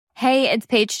Hey, it's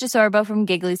Paige DeSorbo from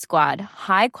Giggly Squad.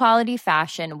 High quality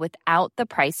fashion without the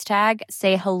price tag.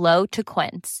 Say hello to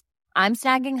Quince. I'm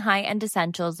snagging high-end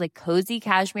essentials like cozy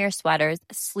cashmere sweaters,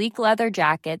 sleek leather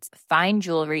jackets, fine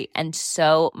jewelry, and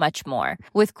so much more.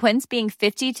 With Quince being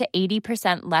 50 to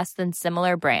 80% less than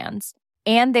similar brands.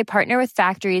 And they partner with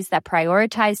factories that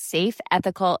prioritize safe,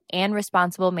 ethical, and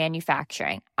responsible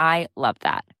manufacturing. I love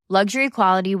that. Luxury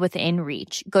quality within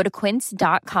reach. Go to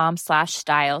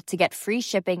quince.com/style to get free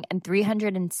shipping and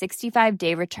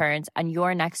 365-day returns on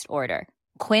your next order.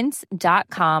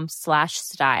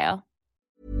 Quince.com/style.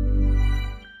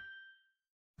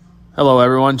 Hello,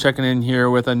 everyone. Checking in here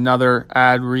with another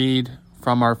ad read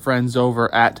from our friends over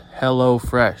at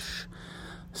HelloFresh.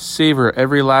 Savor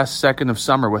every last second of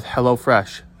summer with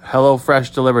HelloFresh.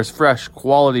 HelloFresh delivers fresh,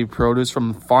 quality produce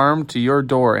from the farm to your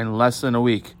door in less than a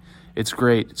week. It's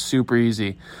great. It's super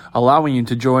easy, allowing you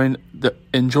to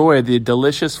enjoy the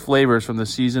delicious flavors from the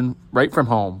season right from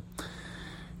home.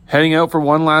 Heading out for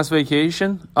one last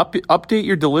vacation? Update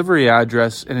your delivery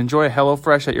address and enjoy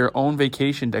HelloFresh at your own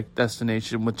vacation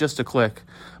destination with just a click.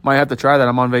 Might have to try that.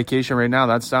 I'm on vacation right now.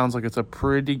 That sounds like it's a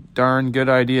pretty darn good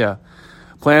idea.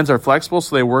 Plans are flexible,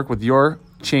 so they work with your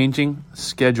changing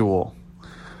schedule.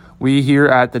 We here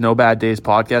at the No Bad Days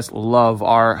podcast love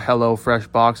our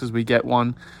HelloFresh boxes. We get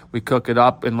one, we cook it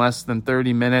up in less than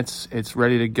 30 minutes. It's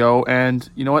ready to go. And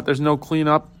you know what? There's no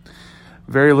cleanup,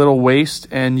 very little waste,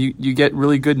 and you get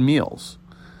really good meals.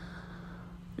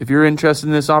 If you're interested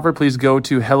in this offer, please go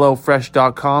to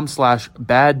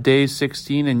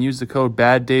hellofresh.com/baddays16 and use the code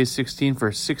baddays16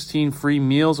 for 16 free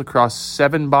meals across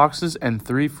 7 boxes and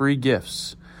 3 free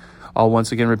gifts. I'll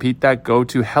once again repeat that. Go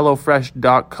to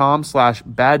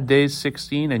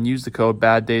hellofresh.com/baddays16 and use the code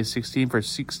baddays16 for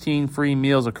 16 free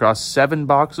meals across 7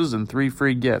 boxes and 3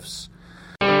 free gifts.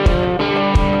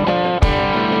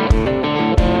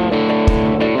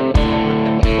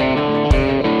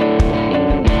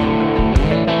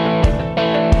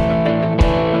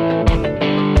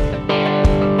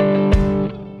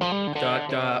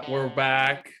 We're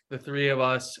back. The three of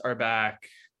us are back.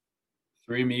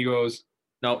 Three amigos.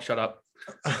 No, shut up.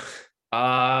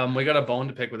 We got a bone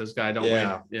to pick with this guy, don't we?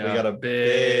 Yeah, we got a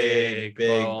big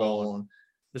bone.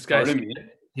 This guy,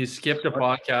 he skipped a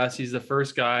podcast. He's the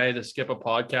first guy to skip a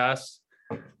podcast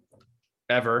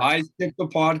ever. I skipped the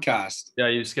podcast. Yeah,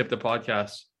 you skipped the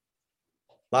podcast.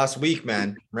 Last week,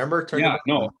 man. Remember?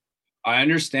 No. I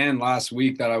understand last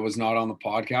week that I was not on the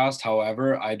podcast.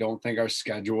 However, I don't think our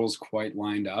schedules quite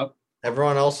lined up.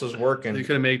 Everyone else was working. You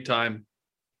couldn't make time.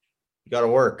 You got to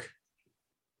work.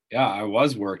 Yeah, I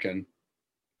was working.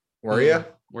 Were you?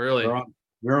 Really?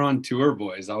 We're on tour,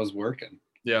 boys. I was working.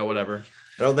 Yeah, whatever.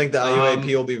 I don't think the IUAP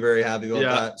will be very happy about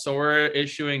that. So we're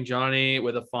issuing Johnny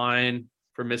with a fine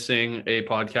for missing a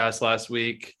podcast last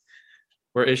week.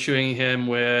 We're issuing him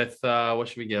with, what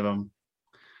should we give him?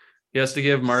 He has to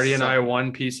give Marty and I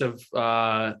one piece of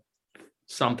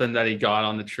something that he got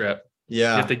on the trip.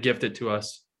 Yeah. You have to gift it to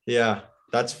us. Yeah,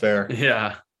 that's fair.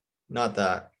 Yeah. Not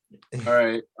that. All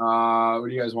right. What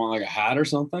do you guys want? Like a hat or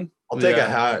something? I'll take a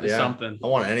hat. Yeah. Something. I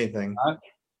want anything. Hat?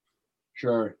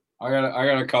 Sure. I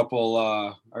got a couple.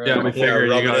 rub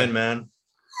it in, man.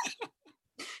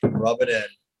 Rub it in.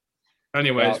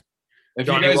 Anyways, if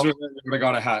Johnny, you guys would have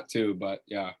got a hat too, but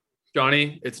yeah.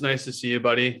 Johnny, it's nice to see you,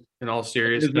 buddy. In all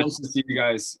seriousness, it's nice to see you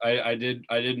guys. I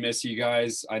did miss you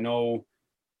guys. I know,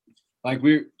 like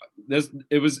it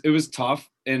was tough,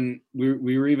 and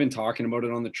we were even talking about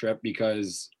it on the trip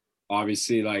because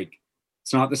obviously, like,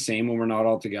 it's not the same when we're not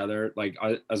all together. Like,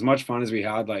 as much fun as we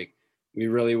had, like, we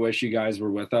really wish you guys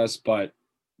were with us. But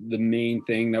the main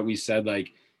thing that we said,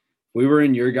 like, we were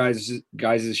in your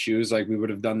guys' shoes, like, we would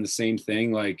have done the same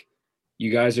thing. Like, you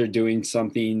guys are doing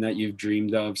something that you've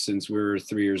dreamed of since we were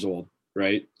 3 years old,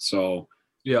 right? So,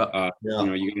 you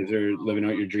know, you guys are living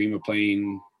out your dream of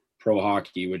playing pro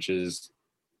hockey, which is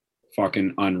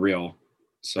fucking unreal.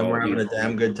 So and we're having a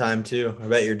damn good time too. I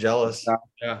bet you're jealous.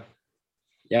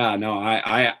 Yeah, no,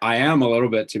 I am a little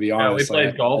bit, to be honest. We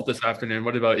played golf this afternoon.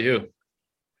 What about you?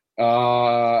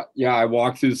 Yeah, I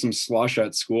walked through some slush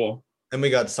at school. And we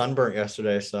got sunburnt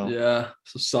yesterday, so yeah,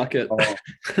 so suck it.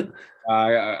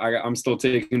 I'm still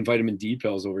taking vitamin D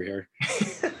pills over here.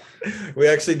 We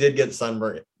actually did get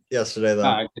sunburnt yesterday,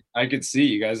 though. I could see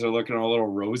you guys are looking a little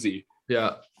rosy.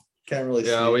 Yeah, can't really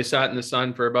see. Yeah, we sat in the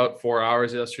sun for about 4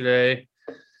 hours yesterday.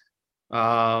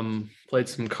 Played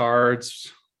some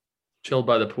cards, chilled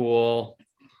by the pool.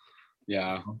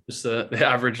 Yeah, just the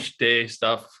average day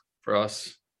stuff for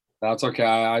us. That's okay.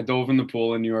 I dove in the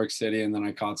pool in New York City, and then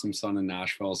I caught some sun in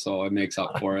Nashville, so it makes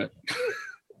up for it.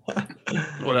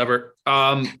 Whatever.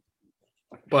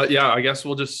 But yeah, I guess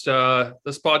we'll just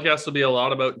this podcast will be a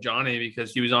lot about Johnny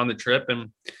because he was on the trip,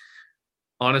 and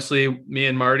honestly, me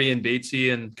and Marty and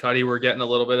Batesy and Cuddy were getting a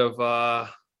little bit of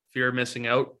fear of missing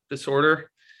out disorder,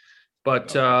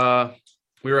 but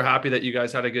we were happy that you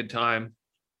guys had a good time.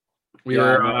 We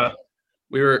were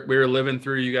living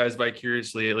through you guys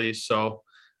vicariously, at least. So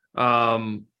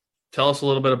tell us a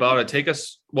little bit about it.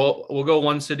 We'll go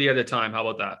one city at a time. How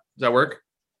about that? Does that work?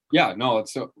 Yeah, no,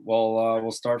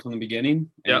 we'll start from the beginning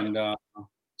and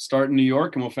start in New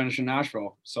York and we'll finish in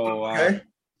Nashville. So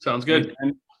sounds good.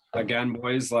 Again,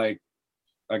 boys, like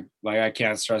I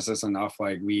can't stress this enough.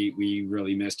 Like we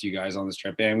really missed you guys on this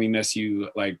trip, and we miss you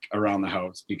like around the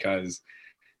house because,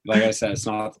 like I said, it's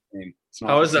not the same.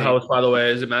 How is the house, by the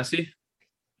way? Is it messy?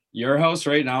 Your house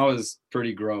right now is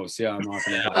pretty gross. Yeah, I'm not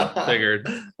gonna lie. Figured.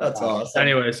 That's awesome.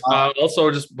 Anyways, also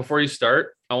just before you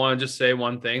start, I want to just say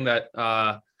one thing that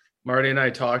Marty and I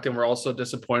talked, and we're also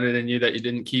disappointed in you that you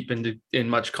didn't keep in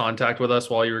much contact with us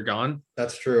while you were gone.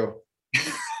 That's true.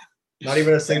 Not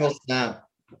even a single snap.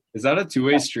 Is that a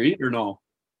two-way street or no?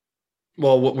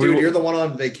 Well, dude, you're the one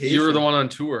on vacation. You were the one on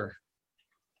tour.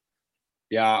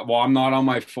 Yeah, well, I'm not on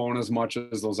my phone as much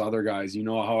as those other guys. You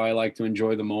know how I like to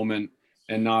enjoy the moment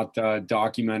and not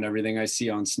document everything I see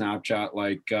on Snapchat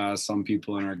like some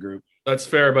people in our group. That's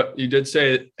fair, but you did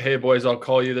say, "Hey, boys, I'll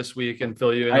call you this week and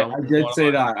fill you in." I did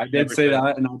say that. I did say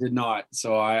that, and I did not.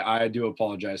 So I do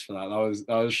apologize for that. That was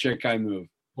a shit guy move.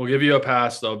 We'll give you a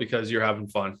pass though because you're having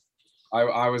fun.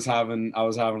 I was having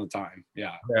a time.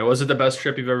 Yeah. Okay. Was it the best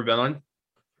trip you've ever been on?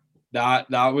 That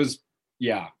was,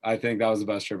 yeah. I think that was the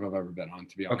best trip I've ever been on,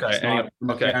 to be honest.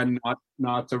 Okay. And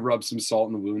not to rub some salt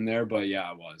in the wound there, but yeah,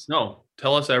 it was. No,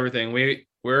 tell us everything.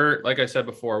 We're like I said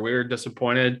before, we were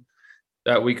disappointed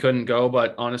that we couldn't go,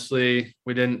 but honestly,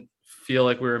 we didn't feel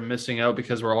like we were missing out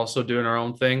because we're also doing our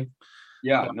own thing.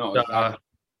 Yeah. No. Exactly.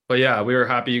 But yeah, we were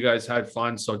happy you guys had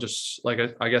fun. So just like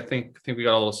I think we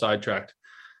got a little sidetracked.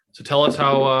 So tell us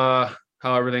how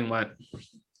everything went.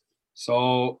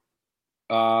 So,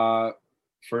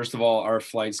 first of all, our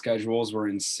flight schedules were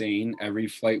insane. Every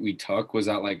flight we took was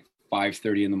at like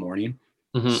 5:30 in the morning.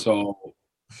 Mm-hmm. So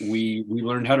we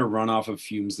learned how to run off of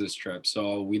fumes this trip.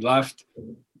 So we left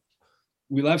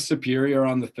Superior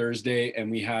on the Thursday,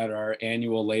 and we had our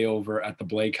annual layover at the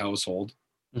Blake household.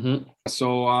 Mm-hmm.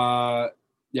 So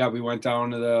yeah, we went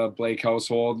down to the Blake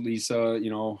household. Lisa,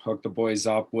 hooked the boys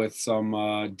up with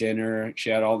some dinner. She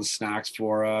had all the snacks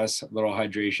for us, a little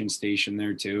hydration station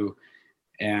there too.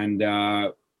 And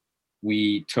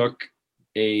we took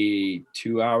a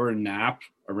 2-hour nap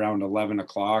around 11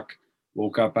 o'clock,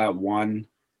 woke up at 1.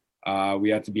 We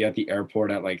had to be at the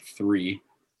airport at like 3.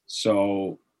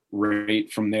 So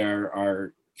right from there,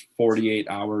 our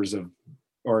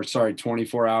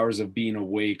 24 hours of being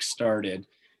awake started.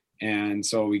 And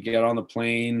so we get on the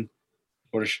plane,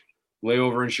 go to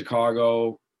layover in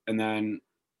Chicago, and then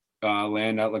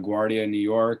land at LaGuardia in New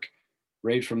York.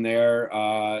 Right from there,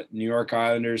 New York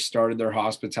Islanders started their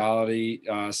hospitality,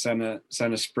 sent a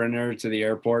sprinter to the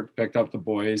airport, picked up the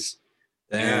boys,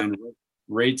 and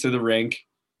right to the rink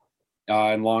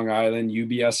in Long Island,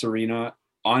 UBS Arena.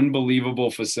 Unbelievable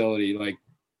facility. Like,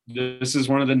 this is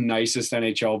one of the nicest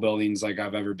NHL buildings like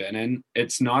I've ever been in.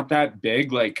 It's not that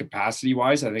big, like capacity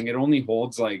wise. I think it only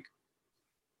holds like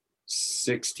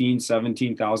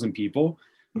 17,000 people,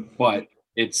 but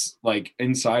it's like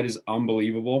inside is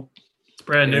unbelievable. It's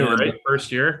brand new, right?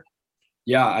 First year.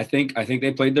 Yeah. I think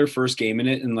they played their first game in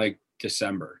it in like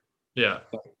December. Yeah.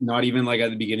 Not even like at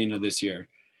the beginning of this year.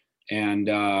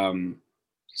 And,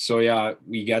 so yeah,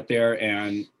 we get there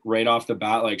and right off the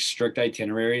bat, like strict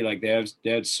itinerary, like they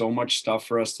had so much stuff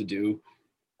for us to do.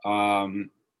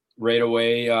 Right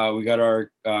away, we got our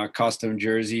custom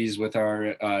jerseys with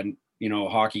our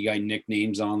hockey guy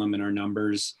nicknames on them and our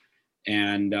numbers.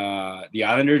 And the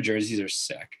Islander jerseys are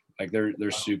sick. Like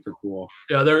they're super cool.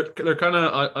 Yeah, they're kind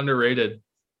of underrated.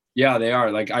 Yeah, they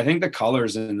are. Like I think the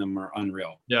colors in them are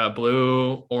unreal. Yeah,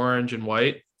 blue, orange, and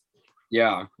white.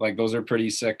 Yeah, like those are pretty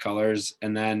sick colors.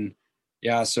 And then,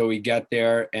 yeah, so we get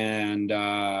there and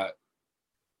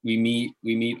we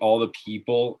meet all the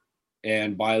people.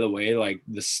 And by the way, like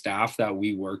the staff that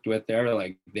we worked with there,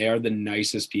 like they are the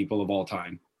nicest people of all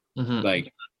time. Mm-hmm.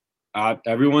 Like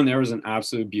everyone there was an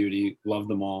absolute beauty. Love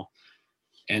them all.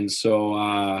 And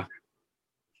so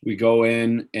we go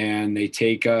in and they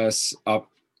take us up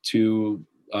to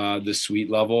the suite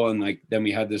level, and like then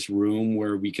we had this room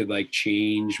where we could like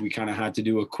change. We kind of had to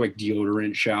do a quick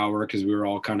deodorant shower because we were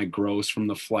all kind of gross from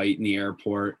the flight in the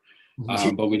airport,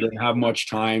 but we didn't have much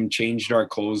time. Changed our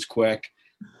clothes quick,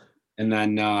 and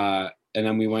then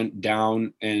we went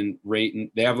down and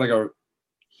they have like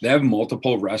they have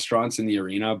multiple restaurants in the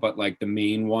arena, but like the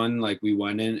main one, like we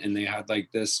went in and they had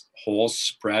like this whole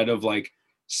spread of like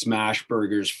smash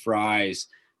burgers, fries,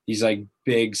 these like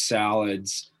big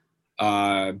salads,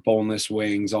 boneless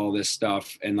wings, all this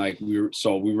stuff. And like we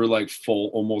were like full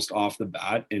almost off the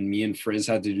bat. And me and Frizz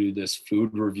had to do this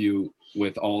food review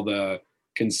with all the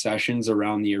concessions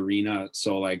around the arena.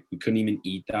 So like we couldn't even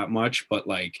eat that much, but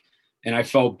like, and I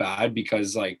felt bad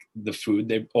because like the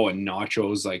food and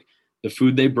nachos, like the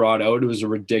food they brought out, it was a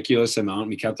ridiculous amount.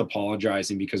 We kept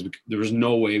apologizing because there was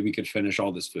no way we could finish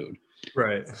all this food.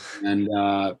 Right.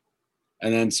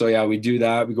 And then, so yeah, we do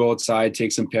that. We go outside,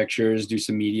 take some pictures, do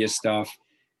some media stuff.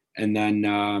 And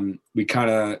then we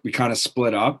kind of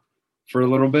split up for a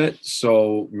little bit.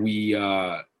 So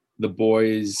the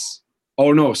boys,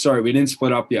 oh no, sorry, we didn't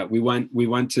split up yet. We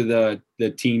went to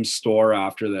the team store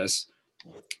after this,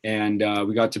 and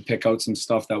we got to pick out some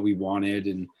stuff that we wanted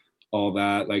and all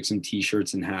that, like some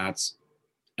t-shirts and hats.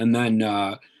 And then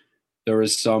there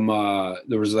was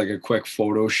like a quick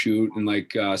photo shoot and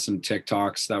like some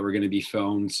TikToks that were going to be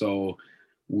filmed. So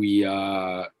we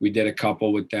did a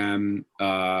couple with them,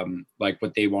 like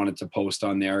what they wanted to post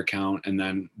on their account, and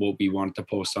then what we wanted to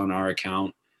post on our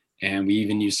account. And we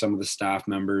even used some of the staff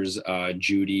members,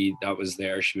 Judy, that was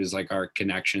there. She was like our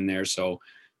connection there. So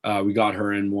we got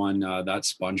her in one, that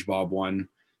SpongeBob one.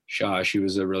 She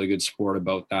was a really good sport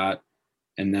about that.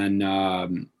 And then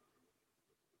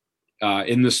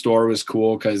in the store was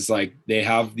cool because like they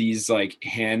have these like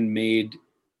handmade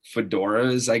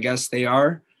fedoras, I guess they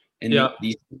are. And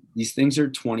these things are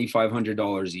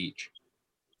 $2,500 each.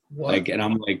 What? Like, and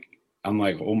I'm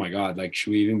like, oh my God, like,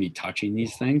 should we even be touching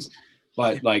these things?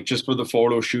 But like, just for the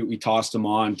photo shoot, we tossed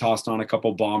on a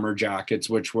couple bomber jackets,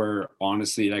 which were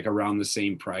honestly like around the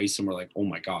same price. And we're like, oh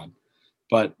my God,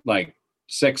 but like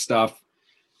sick stuff.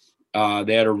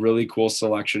 They had a really cool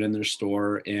selection in their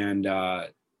store, and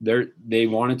they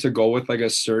wanted to go with like a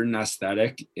certain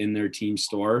aesthetic in their team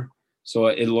store. So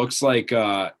it looks like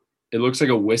a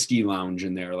whiskey lounge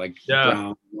in there, like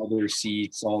brown leather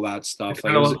seats, all that stuff. It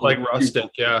kind of looked like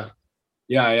rustic. Yeah.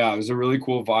 It was a really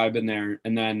cool vibe in there.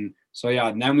 And then,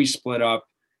 and then we split up.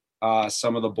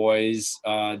 Some of the boys,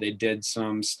 they did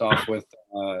some stuff with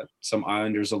some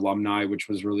Islanders alumni, which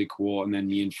was really cool. And then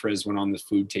me and Frizz went on the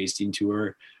food tasting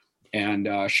tour, and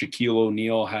Shaquille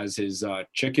O'Neal has his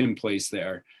chicken place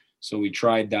there. So we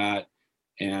tried that,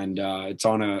 and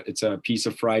it's a piece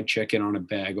of fried chicken on a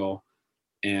bagel,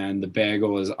 and the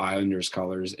bagel is Islanders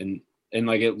colors, and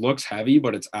like it looks heavy,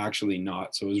 but it's actually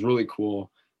not. So it was really cool.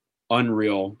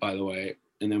 Unreal, by the way.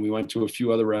 And then we went to a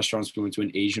few other restaurants. We went to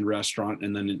an Asian restaurant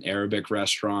and then an Arabic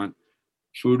restaurant.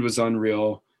 Food was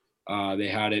unreal. They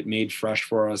had it made fresh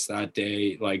for us that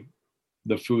day. Like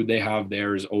the food they have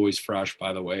there is always fresh,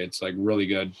 by the way. It's like really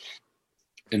good.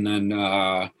 And then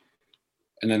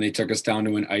they took us down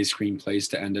to an ice cream place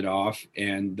to end it off.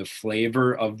 And the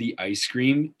flavor of the ice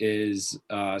cream is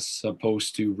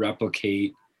supposed to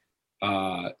replicate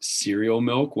cereal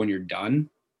milk when you're done.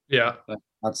 Yeah.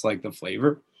 That's like the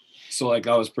flavor. So like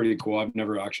that was pretty cool. I've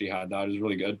never actually had that. It was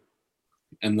really good.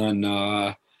 And then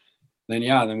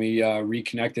we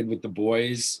reconnected with the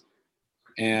boys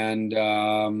and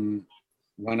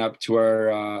went up to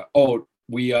our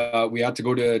we had to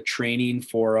go to training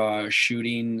for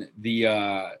shooting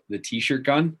the t-shirt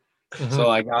gun. Mm-hmm. So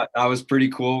like that was pretty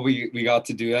cool. We got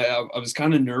to do that. I was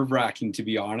kind of nerve-wracking, to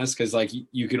be honest, because like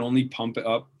you can only pump it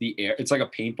up the air. It's like a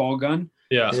paintball gun.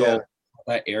 Yeah. So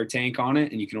that air tank on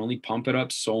it, and you can only pump it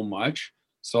up so much.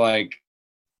 So like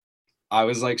I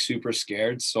was like super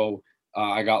scared. So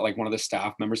I got like one of the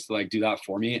staff members to like do that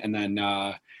for me. And then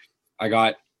I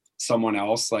got someone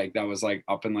else like that was like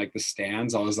up in like the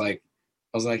stands. I was like,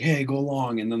 hey, go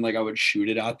along. And then like I would shoot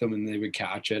it at them and they would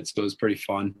catch it. So it was pretty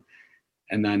fun.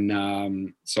 And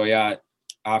then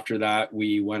after that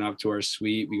we went up to our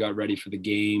suite. We got ready for the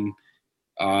game.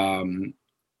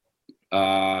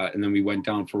 And then we went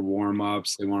down for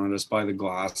warm-ups. They wanted us by the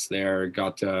glass there.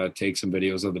 Got to take some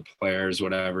videos of the players,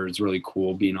 whatever. It's really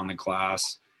cool being on the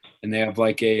glass. And they have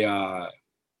like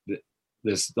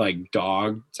this like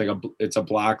dog. It's a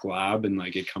black lab, and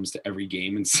like it comes to every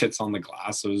game and sits on the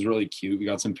glass. So it was really cute. We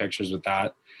got some pictures with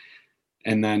that.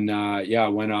 And then I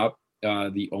went up.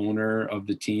 The owner of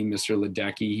the team, Mr.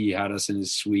 Ledecky, he had us in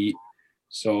his suite.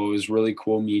 So it was really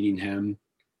cool meeting him.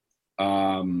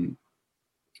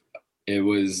 It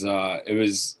was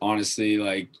honestly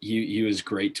like he was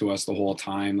great to us the whole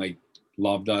time, like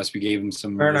loved us. We gave him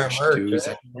some merch too. He's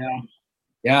like,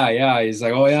 yeah. He's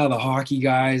like, oh yeah, the hockey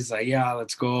guys, like, yeah,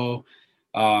 let's go.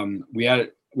 We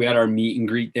had our meet and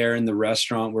greet there in the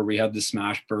restaurant where we had the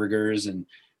smash burgers, and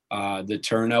The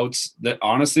turnouts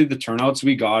honestly, the turnouts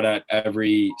we got at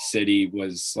every city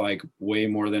was like way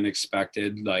more than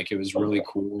expected. Like it was really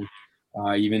cool.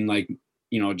 Even like,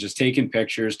 just taking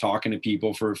pictures, talking to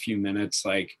people for a few minutes,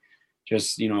 like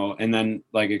just, and then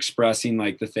like expressing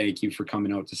like the thank you for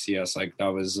coming out to see us. Like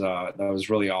that was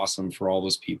really awesome for all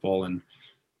those people, and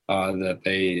that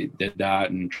they did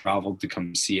that and traveled to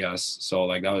come see us. So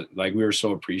like that was like, we were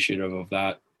so appreciative of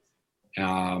that.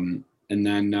 And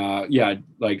then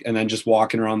and then just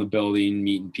walking around the building,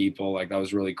 meeting people, like that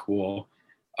was really cool.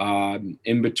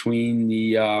 In between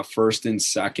the first and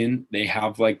second, they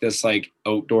have like this like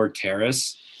outdoor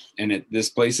terrace, and this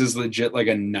place is legit like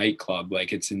a nightclub.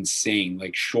 Like it's insane,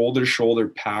 like shoulder to shoulder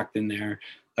packed in there.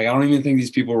 Like I don't even think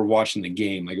these people were watching the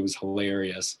game. Like it was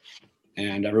hilarious,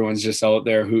 and everyone's just out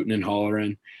there hooting and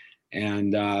hollering.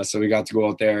 And so we got to go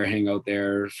out there, hang out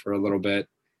there for a little bit.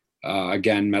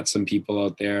 Again, met some people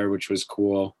out there, which was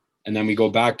cool. And then we go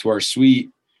back to our suite,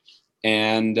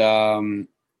 and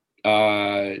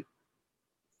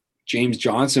James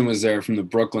Johnson was there from the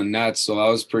Brooklyn Nets, so that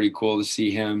was pretty cool to see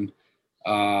him.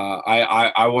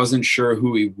 I wasn't sure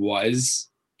who he was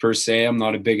per se. I'm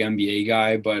not a big NBA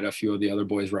guy, but a few of the other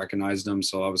boys recognized him,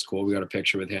 so that was cool. We got a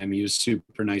picture with him. He was a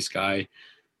super nice guy.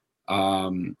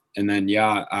 And then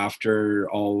after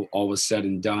all was said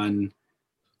and done,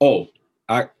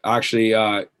 actually,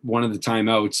 one of the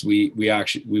timeouts,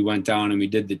 we went down and we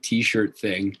did the T-shirt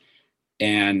thing,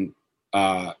 and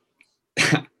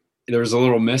there was a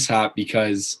little mishap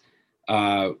because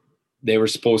we were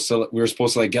supposed to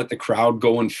like get the crowd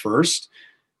going first,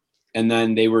 and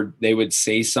then they would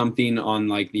say something on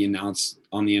like the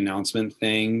announcement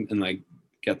thing and like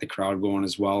get the crowd going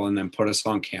as well, and then put us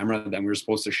on camera. Then we were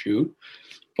supposed to shoot,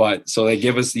 but so they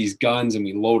give us these guns and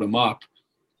we load them up,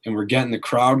 and we're getting the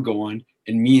crowd going.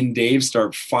 And me and Dave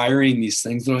start firing these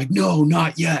things. They're like, no,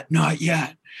 not yet.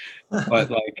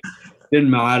 But like, didn't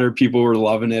matter. People were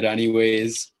loving it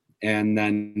anyways. And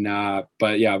then,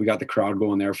 but yeah, we got the crowd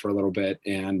going there for a little bit,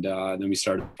 and then we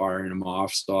started firing them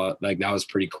off. So like that was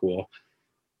pretty cool.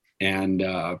 And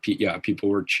people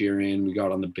were cheering. We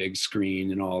got on the big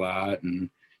screen and all that,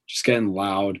 and just getting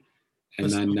loud. And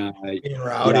then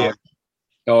rowdy.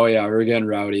 Oh yeah, we were getting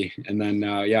rowdy. And then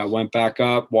went back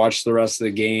up, watched the rest of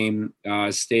the game,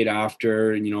 stayed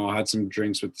after, and had some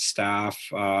drinks with the staff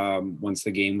once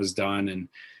the game was done, and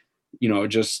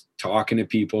just talking to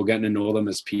people, getting to know them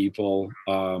as people.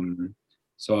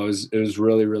 So it was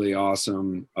really, really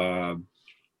awesome.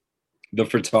 The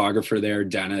photographer there,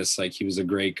 Dennis, like he was a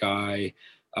great guy.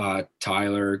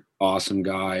 Tyler, awesome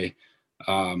guy.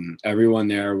 Everyone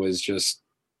there was just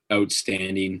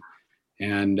outstanding.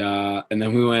 And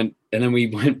then we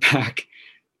went back.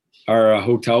 Our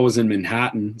hotel was in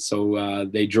Manhattan, so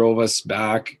they drove us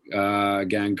back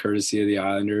again, courtesy of the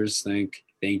Islanders. Thank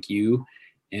you.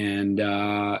 And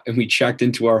we checked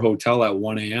into our hotel at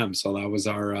 1 a.m. So that was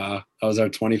our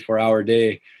 24-hour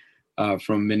day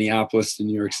from Minneapolis to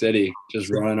New York City, just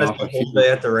running off a whole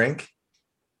day at the rink.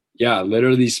 Yeah,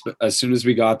 literally. As soon as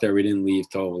we got there, we didn't leave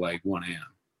till like 1 a.m.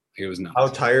 It was nuts. How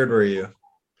tired were you?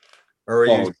 Or were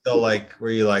you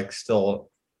still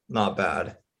not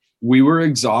bad? We were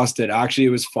exhausted. Actually, it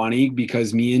was funny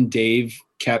because me and Dave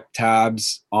kept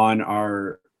tabs on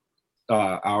our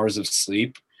hours of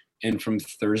sleep. And from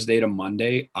Thursday to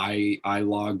Monday, I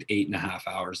logged 8.5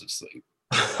 hours of sleep.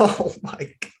 Oh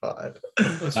my God.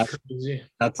 That's crazy.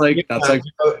 That's like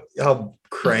how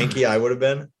cranky I would have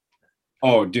been.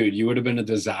 Oh, dude, you would have been a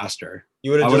disaster.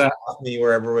 You would have just lost me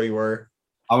wherever we were.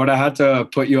 I would have had to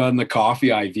put you on the coffee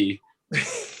IV.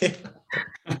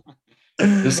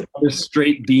 just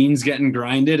straight beans getting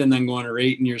grinded and then going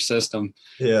right in your system.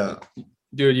 Yeah.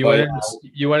 Dude, you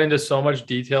went into so much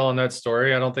detail on that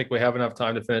story. I don't think we have enough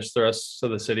time to finish the rest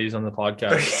of the cities on the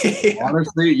podcast.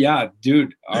 Honestly, yeah,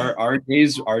 dude, our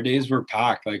days were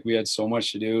packed. Like we had so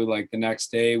much to do. Like the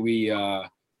next day we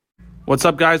What's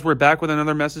up, guys? We're back with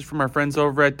another message from our friends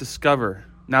over at Discover.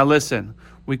 Now listen,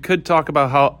 we could talk about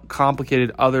how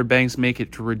complicated other banks make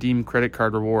it to redeem credit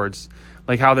card rewards,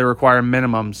 like how they require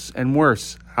minimums, and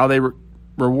worse, how they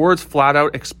rewards flat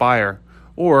out expire.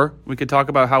 Or we could talk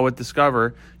about how with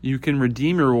Discover, you can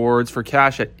redeem your rewards for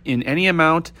cash in any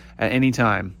amount at any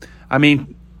time. I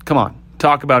mean, come on,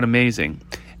 talk about amazing.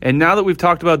 And now that we've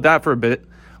talked about that for a bit,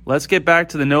 let's get back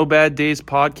to the No Bad Days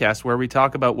podcast, where we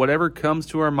talk about whatever comes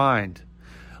to our mind.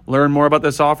 Learn more about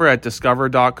this offer at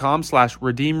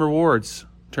discover.com/redeem rewards.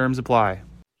 Terms apply.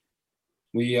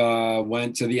 We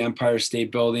went to the Empire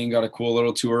State Building, got a cool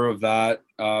little tour of that.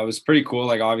 It was pretty cool.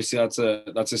 Like obviously that's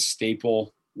a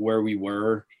staple where we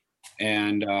were,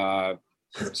 and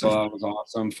so that was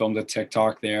awesome. Filmed a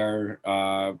TikTok there.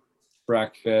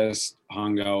 breakfast,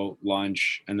 hung out,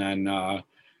 lunch, and then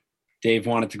Dave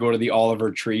wanted to go to the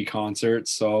Oliver Tree concert,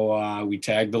 so we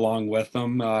tagged along with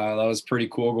them. That was pretty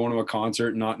cool, going to a concert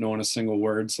and not knowing a single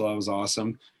word, so that was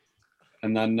awesome.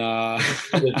 And then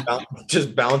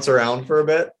just bounce around for a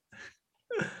bit.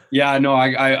 yeah, no,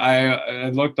 I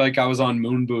looked like I was on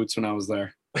moon boots when I was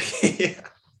there.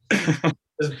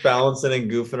 Just bouncing and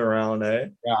goofing around, eh?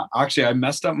 Yeah, actually, I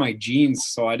messed up my jeans,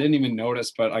 so I didn't even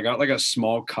notice, but I got like a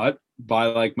small cut by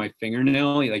like my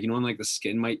fingernail, like, you know, when like the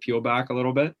skin might peel back a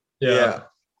little bit. Yeah.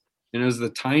 And it was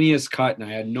the tiniest cut, and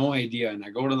I had no idea. And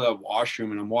I go to the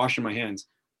washroom and I'm washing my hands.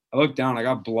 I look down, I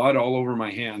got blood all over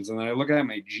my hands, and then I look at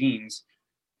my jeans,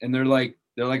 and they're like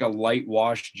a light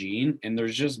wash jean, and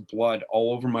there's just blood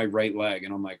all over my right leg.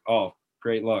 And I'm like, oh,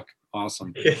 great look,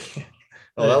 awesome.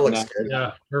 Oh, that looks good.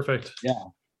 Yeah, perfect. Yeah.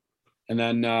 And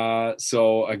then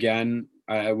so again,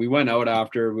 we went out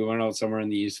after. We went out somewhere in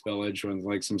the East Village with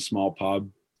like some small pub,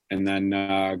 and then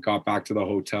got back to the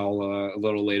hotel a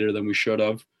little later than we should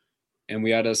have. And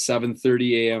we had a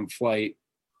 7:30 a.m. flight,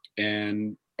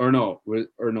 and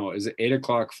is it 8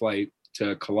 o'clock flight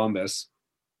to Columbus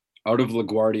out of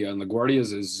LaGuardia. And LaGuardia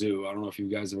is a zoo. I don't know if you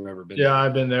guys have ever been. Yeah,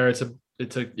 I've been there. It's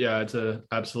a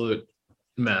absolute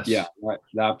mess. Yeah,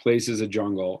 that place is a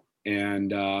jungle.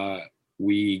 And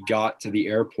we got to the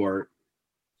airport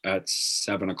at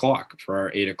 7 o'clock for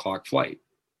our 8 o'clock flight.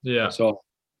 Yeah. So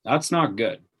that's not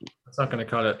good. That's not going to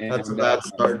cut it. And, That's a bad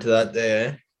start to that day,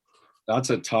 eh?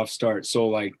 That's a tough start. So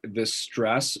like the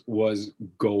stress was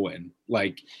going.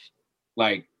 Like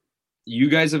you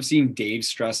guys have seen Dave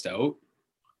stressed out.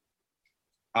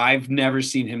 I've never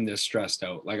seen him this stressed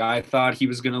out. Like I thought he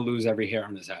was going to lose every hair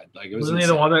on his head. Like it was.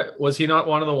 Was he not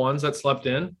one of the ones that slept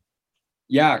in?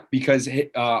 Yeah, because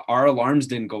our alarms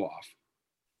didn't go off.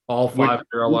 All five of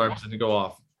your alarms didn't go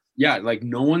off. Yeah, like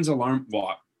no one's alarm.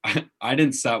 Well, I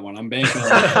didn't set one. I'm banking on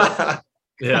that.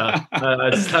 Yeah,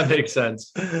 that makes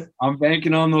sense. I'm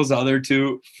banking on those other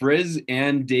two. Frizz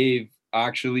and Dave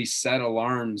actually set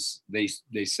alarms. They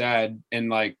said, and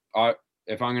like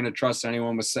if I'm gonna trust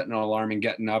anyone with setting an alarm and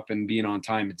getting up and being on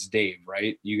time, it's Dave,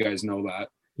 right? You guys know that.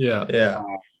 Yeah. Yeah.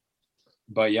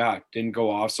 But yeah, didn't go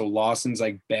off. So Lawson's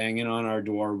like banging on our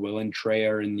door. Will and Trey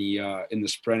are in the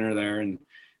Sprinter there, and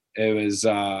it was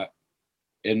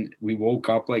and we woke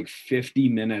up like 50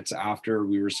 minutes after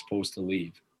we were supposed to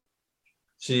leave.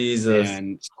 Jesus.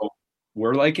 And so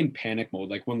we're like in panic mode.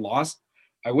 Like when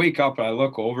I wake up and I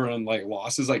look over and like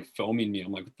Loss is like filming me.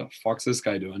 I'm like, what the fuck's this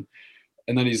guy doing?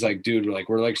 And then he's like, dude,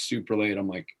 we're like super late. I'm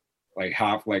like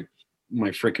half, like my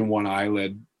freaking one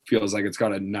eyelid feels like it's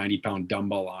got a 90-pound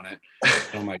dumbbell on it.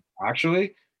 And I'm like,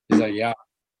 actually? He's like, yeah.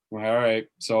 I'm like, all right.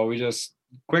 So we just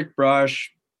quick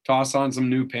brush, toss on some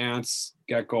new pants,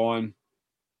 get going.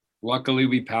 Luckily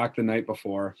we packed the night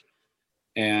before,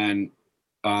 and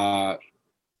the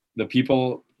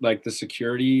people, like the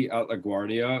security at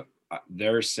LaGuardia,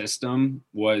 their system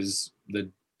was the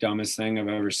dumbest thing I've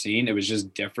ever seen. It was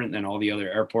just different than all the other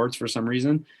airports for some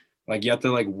reason. Like you have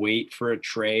to like wait for a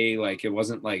tray. Like it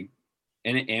wasn't like,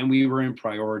 and we were in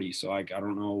priority. So like, I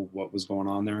don't know what was going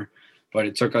on there, but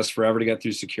it took us forever to get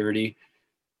through security.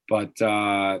 But,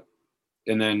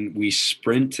 and then we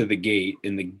sprint to the gate,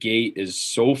 and the gate is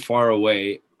so far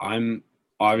away. I'm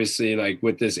obviously like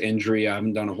with this injury, I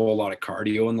haven't done a whole lot of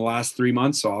cardio in the last 3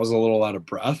 months. So I was a little out of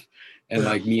breath, and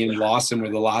like me and Lawson were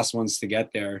the last ones to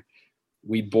get there.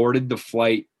 We boarded the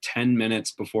flight 10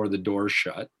 minutes before the doors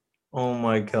shut. Oh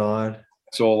my God.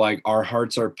 So like our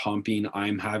hearts are pumping.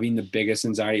 I'm having the biggest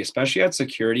anxiety, especially at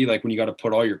security. Like when you got to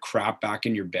put all your crap back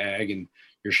in your bag and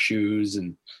your shoes,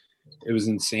 and it was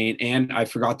insane. And I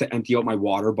forgot to empty out my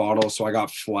water bottle, so I got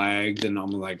flagged. And I'm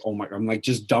like, oh my, I'm like,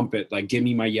 just dump it. Like, give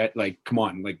me my like, come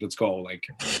on, like, let's go. Like,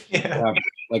 Yeah.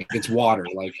 like it's water.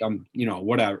 Like I'm,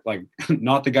 whatever. Like,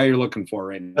 not the guy you're looking for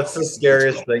right now. That's the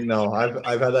scariest thing, though.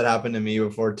 I've had that happen to me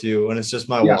before too. When it's just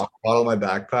my water bottle, my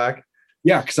backpack.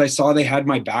 Yeah, because I saw they had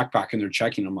my backpack and they're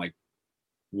checking. I'm like,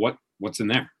 what's in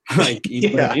there? Like, you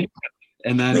know what I mean?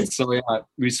 And then so yeah,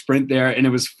 we sprint there, and it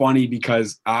was funny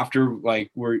because after like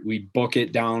we book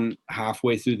it down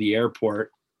halfway through the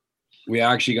airport, we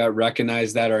actually got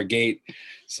recognized at our gate.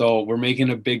 So we're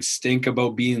making a big stink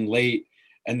about being late,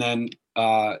 and then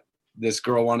this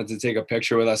girl wanted to take a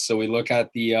picture with us. So we look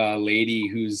at the lady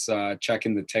who's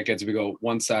checking the tickets. We go,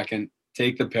 1 second,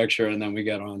 take the picture, and then we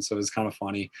get on. So it was kind of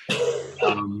funny.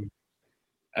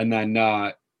 And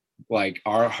then like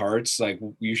our hearts, like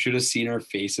you should have seen our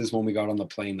faces when we got on the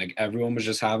plane. Like everyone was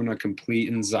just having a complete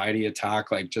anxiety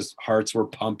attack. Like just hearts were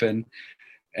pumping,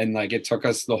 and like it took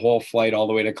us the whole flight all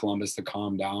the way to Columbus to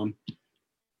calm down.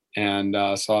 And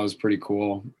so that was pretty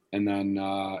cool. And then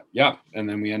and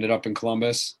then we ended up in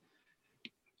Columbus.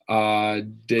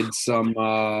 Did some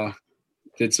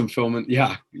filming.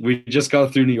 Yeah, we just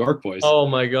got through New York, boys. Oh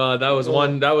my God, that was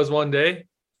one day.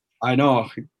 I know.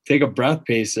 Take a breath,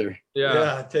 Pacer.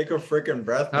 Yeah. Take a freaking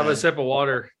breath. Have man. a sip of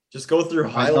water. Just go through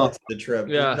highlights of the trip.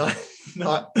 Yeah.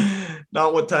 Not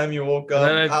what time you woke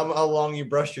up, how long you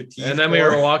brushed your teeth. And then we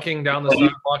were walking down the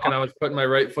sidewalk, and I was putting my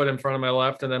right foot in front of my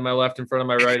left, and then my left in front of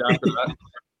my right after that.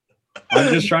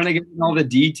 I'm just trying to get all the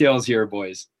details here,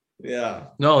 boys. Yeah.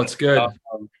 No, it's good.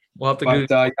 We'll have to go.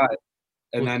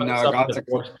 And then got to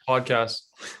podcast.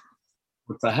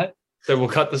 What's that? So we'll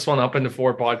cut this one up into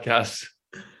 4 podcasts.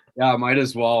 Yeah, might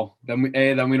as well. Then we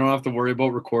don't have to worry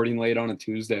about recording late on a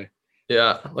Tuesday.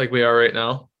 Yeah, like we are right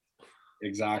now.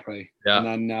 Exactly. Yeah.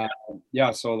 And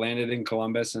then so landed in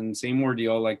Columbus, and same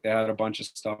ordeal. Like they had a bunch of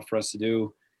stuff for us to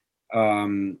do.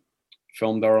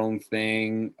 Filmed our own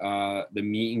thing. The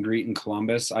meet and greet in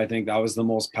Columbus, I think that was the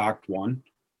most packed one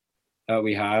that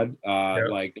we had.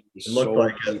 Like it looked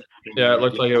like it. Yeah, it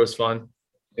looked like it was fun.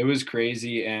 It was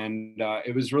crazy, and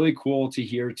it was really cool to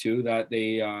hear too that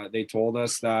they told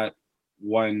us that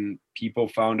when people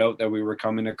found out that we were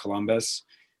coming to Columbus,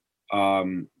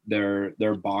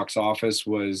 their box office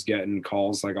was getting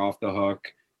calls like off the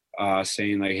hook,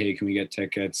 saying like, hey, can we get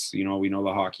tickets? You know, we know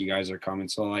the hockey guys are coming.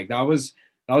 So like that was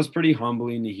pretty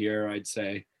humbling to hear, I'd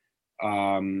say.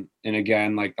 And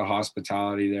again, like the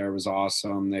hospitality there was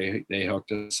awesome. They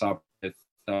hooked us up with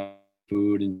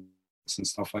food and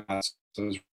stuff like that. So it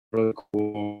was really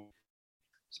cool.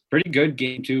 It's a pretty good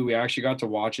game too. We actually got to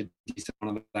watch a decent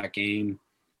amount of that game.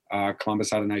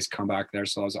 Columbus had a nice comeback there,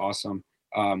 so that was awesome.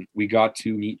 We got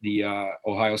to meet the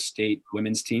Ohio State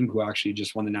women's team, who actually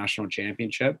just won the national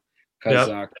championship,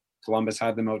 because Columbus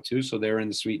had them out too. So they were in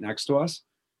the suite next to us.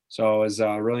 So it was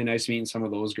really nice meeting some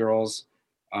of those girls.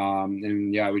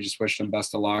 And yeah, we just wished them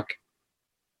best of luck.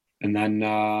 And then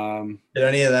did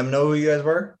any of them know who you guys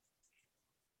were?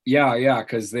 Yeah,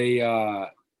 because they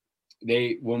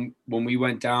when we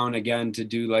went down again to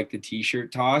do like the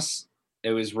t-shirt toss,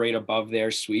 it was right above their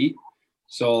suite.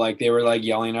 So like they were like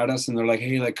yelling at us, and they're like,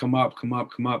 hey, like come up.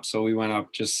 So we went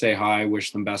up, just say hi,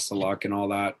 wish them best of luck and all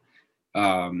that.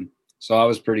 So that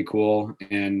was pretty cool.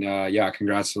 And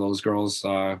congrats to those girls.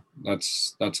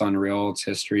 That's unreal. It's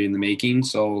history in the making.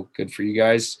 So good for you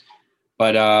guys.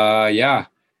 But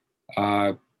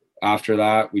after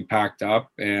that, we packed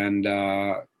up and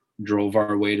drove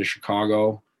our way to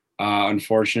Chicago.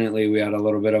 Unfortunately, we had a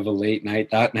little bit of a late night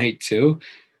that night too,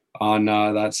 on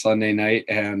that Sunday night.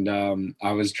 And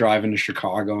I was driving to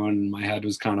Chicago, and my head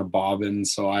was kind of bobbing.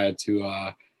 So I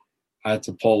had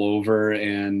to pull over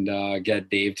and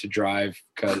get Dave to drive,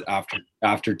 because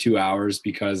after 2 hours,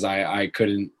 because I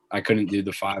couldn't do the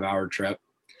 5-hour trip.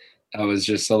 That was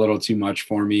just a little too much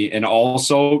for me. And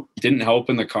also didn't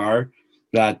help in the car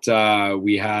that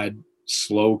we had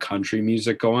slow country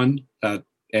music going,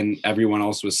 and everyone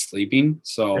else was sleeping.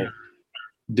 So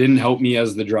didn't help me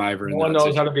as the driver. No one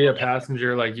knows how to be a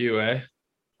passenger like you, eh?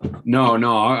 No, I'm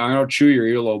gonna chew your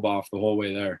earlobe off the whole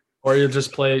way there. Or you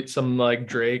just play some like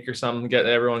Drake or something, get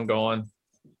everyone going.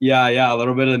 Yeah, a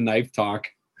little bit of knife talk.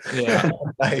 Yeah.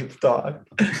 Knife talk.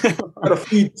 Gotta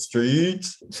feed the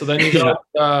streets. So then you got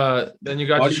to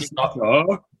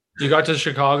Chicago. You got to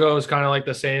Chicago. It was kind of like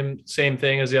the same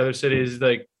thing as the other cities.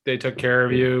 Like they took care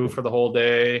of you for the whole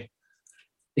day,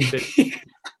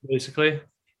 basically.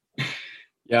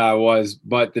 Yeah, it was.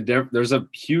 But there's a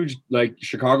huge, like,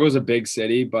 Chicago's a big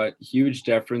city, but huge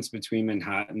difference between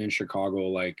Manhattan and Chicago.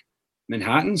 Like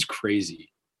Manhattan's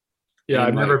crazy. Yeah, and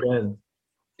I've never been.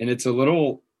 And it's a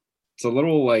little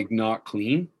like not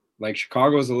clean. Like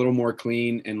Chicago's a little more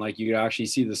clean, and like you can actually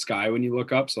see the sky when you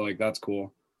look up. So like that's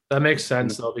cool. That makes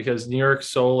sense though, because New York's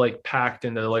so like packed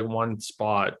into like one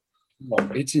spot. Oh,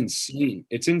 it's insane.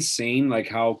 It's insane like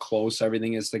how close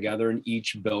everything is together, and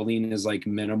each building is like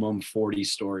minimum 40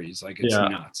 stories. Like it's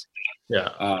nuts.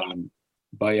 Yeah.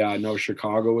 But yeah, no,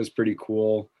 Chicago was pretty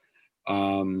cool.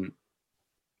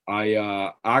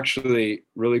 I actually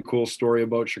really cool story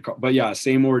about Chicago. But yeah,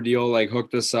 same ordeal, like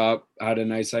hooked us up, had a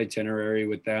nice itinerary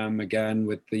with them again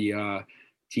with the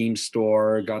team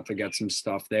store, got to get some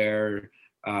stuff there,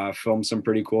 filmed some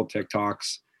pretty cool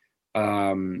TikToks.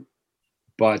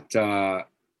 But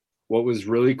what was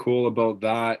really cool about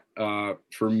that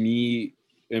for me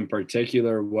in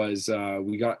particular was I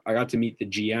got to meet the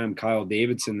GM, Kyle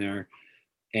Davidson, there,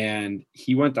 and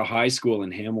he went to high school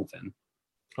in Hamilton.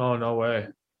 Oh, no way.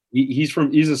 He's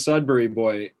a Sudbury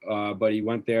boy, but he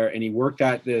went there and he worked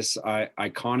at this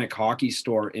iconic hockey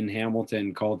store in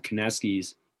Hamilton called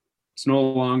Konecki's. It's no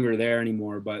longer there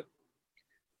anymore, but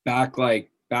back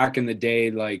back in the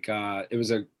day, like it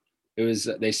was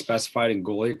they specified in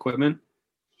goalie equipment,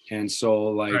 and so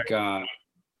like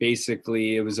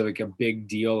basically it was like a big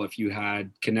deal if you had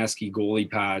Konecki goalie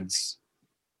pads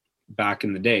back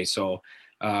in the day. So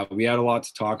we had a lot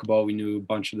to talk about. We knew a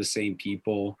bunch of the same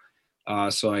people,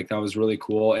 so like that was really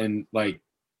cool. And like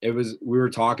we were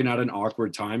talking at an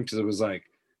awkward time because it was like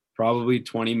probably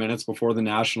 20 minutes before the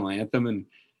national anthem, and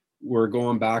we're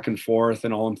going back and forth,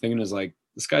 and all I'm thinking is like,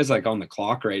 this guy's like on the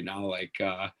clock right now, like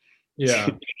Yeah.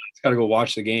 Got to go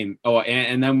watch the game. Oh,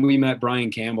 and then we met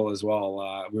Brian Campbell as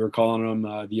well. We were calling him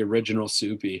the original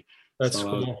Soupy. That's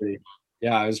cool. It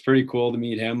was pretty cool to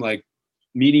meet him. Like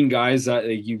meeting guys that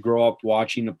like, you grow up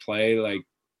watching to play, like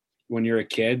when you're a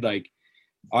kid. Like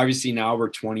obviously now we're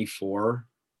 24,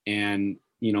 and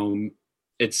you know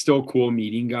it's still cool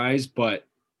meeting guys, but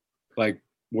like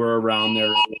we're around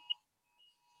there.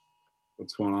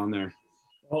 What's going on there?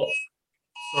 Oh,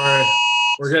 sorry.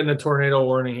 We're getting a tornado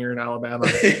warning here in Alabama.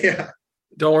 Yeah.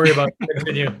 Don't worry about it.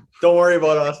 Continue. Don't worry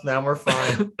about us, man. We're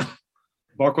fine.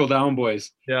 Buckle down,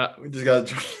 boys. Yeah. We just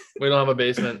got. We don't have a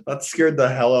basement. That scared the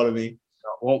hell out of me.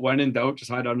 Well, when in doubt, just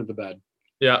hide under the bed.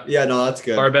 Yeah. Yeah, no, that's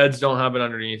good. Our beds don't have it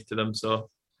underneath to them, so.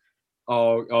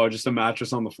 Oh, just a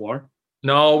mattress on the floor?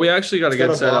 No, we actually got to It's got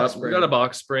get a set box up. We spring. got a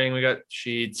box spring. We got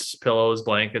sheets, pillows,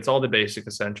 blankets, all the basic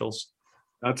essentials.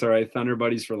 That's all right. Thunder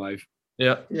buddies for life.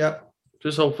 Yeah. Yeah.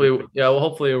 Just hopefully,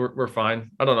 hopefully we're fine.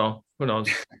 I don't know. Who knows?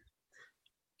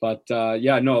 But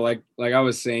like I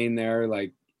was saying there,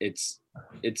 like it's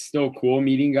still cool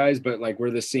meeting guys, but like we're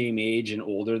the same age and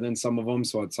older than some of them,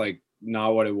 so it's like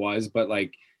not what it was. But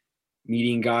like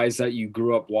meeting guys that you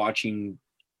grew up watching,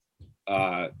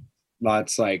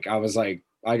 that's like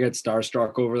I get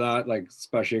starstruck over that, like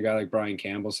especially a guy like Brian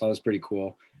Campbell. So that was pretty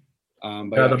cool.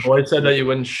 But Yeah, the boy said that you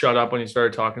wouldn't shut up when you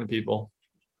started talking to people.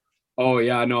 Oh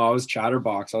yeah, no, I was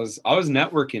chatterbox. I was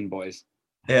networking, boys.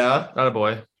 Yeah. Not a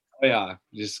boy. Oh yeah,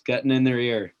 just getting in their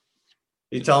ear.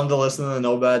 You tell them to listen to the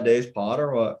No Bad Days pod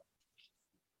or what?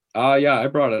 Yeah, I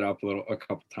brought it up a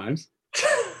couple times.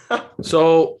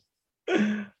 So,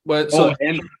 And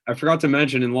I forgot to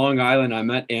mention in Long Island, I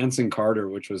met Anson Carter,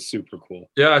 which was super cool.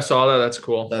 yeah, I saw that. That's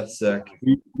cool. That's sick.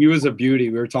 He was a beauty.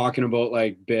 We were talking about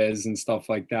like biz and stuff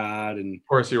like that, and Of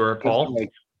course you were, Paul.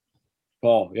 like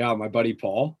Paul, yeah, my buddy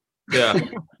Paul. Yeah.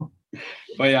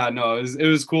 But yeah, no, it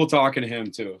was cool talking to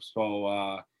him too.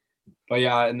 So, but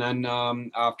yeah, and then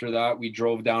after that, we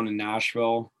drove down to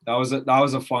Nashville. That was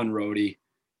a fun roadie.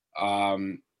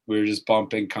 We were just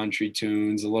bumping country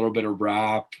tunes, a little bit of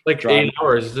rap. Like driving- 8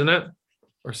 hours, isn't it?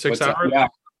 Or 6 What's that? hours?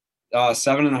 Yeah,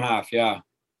 7.5. Yeah.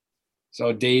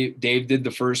 So Dave did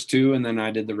the first 2, and then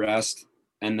I did the rest.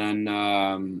 And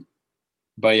then,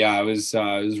 but yeah, it was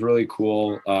really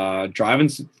cool. Driving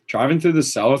through the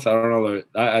South. I don't know.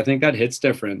 I think that hits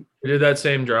different. We did that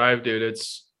same drive, dude.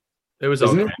 It was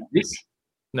Isn't okay. it nice?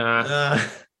 Nah.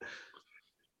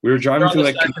 We were driving through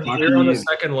like we were on the Kentucky.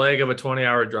 second leg of a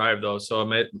 20-hour drive though, so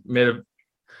it made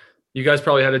you guys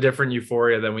probably had a different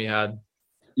euphoria than we had.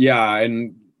 Yeah,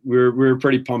 and we were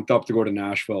pretty pumped up to go to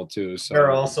Nashville too. So We're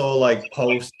also like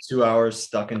post 2 hours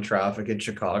stuck in traffic in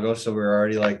Chicago, so we were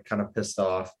already like kind of pissed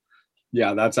off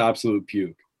yeah, that's absolute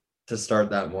puke. to start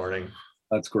that morning.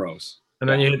 That's gross. And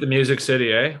then you hit the Music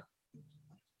City, eh?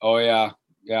 Oh yeah.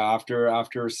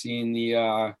 After seeing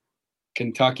the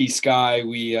Kentucky sky,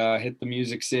 we hit the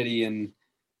Music City and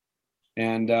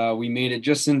we made it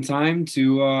just in time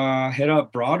to hit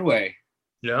up Broadway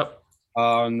Yep.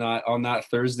 on that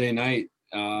Thursday night.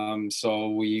 So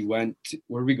we went.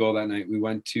 Where did we go that night? We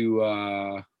went to.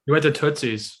 You went to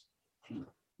Tootsie's.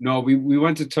 No, we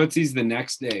went to Tootsie's the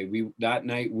next day. That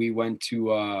night we went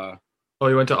to. Oh,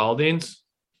 you went to Aldine's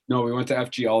No, we went to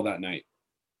FGL that night.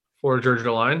 for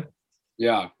Georgia Line.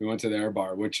 Yeah, we went to their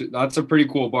bar, which that's a pretty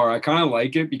cool bar. I kind of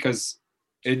like it because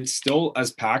it's still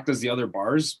as packed as the other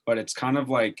bars, but it's kind of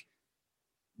like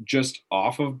just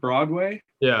off of Broadway.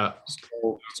 Yeah.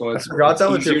 So I it's forgot that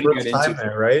was easier your to first get time into.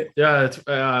 there, right? Yeah. It's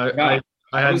Yeah,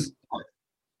 I had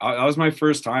that was my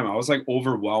first time. I was like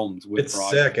overwhelmed with It's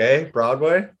Broadway. sick, eh?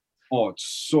 Broadway. Oh, it's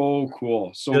so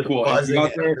cool. So Just cool. And we buzzing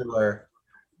got there, everywhere.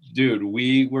 dude,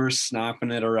 we were snapping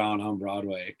it around on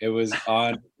Broadway. It was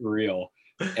unreal.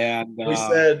 And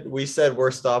We said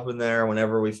we're stopping there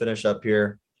whenever we finish up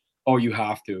here. oh, you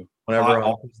have to. Whenever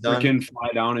I'll hockey's done. freaking fly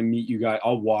down and meet you guys.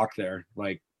 I'll walk there.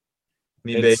 Like,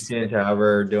 Me, it's- Basie, and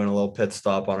Taver doing a little pit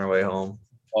stop on our way home.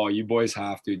 oh, you boys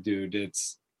have to, dude.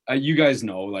 It's you guys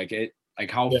know, like it, like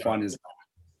how Yeah. fun is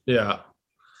that? yeah.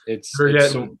 It's We're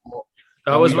so getting- cool.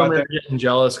 That When was we when got we were there- getting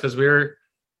jealous because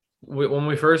when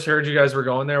we first heard you guys were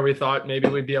going there, we thought maybe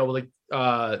we'd be able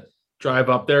to drive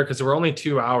up there because we're only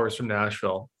 2 hours from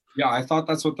Nashville. Yeah, I thought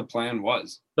that's what the plan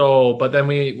was. So, but then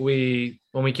we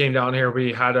when we came down here,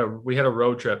 we had a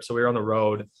road trip. So we were on the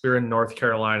road. We were in North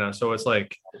Carolina. So it's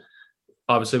like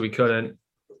obviously we couldn't,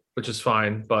 which is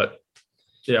fine. But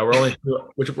yeah,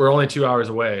 we're only 2 hours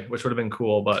away, which would have been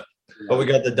cool. But we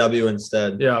got the W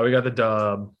instead. yeah, we got the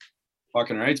dub.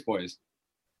 Fucking rights, boys.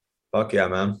 Fuck yeah,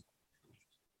 man.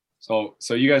 So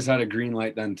you guys had a green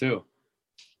light then too.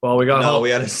 Well, we got home.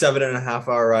 We had a 7.5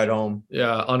 hour ride home.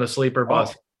 Yeah, on a sleeper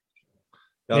bus.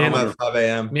 Got home at 5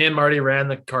 a.m. Me and Marty ran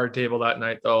the card table that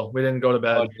night though. We didn't go to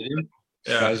bed.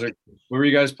 Yeah. What were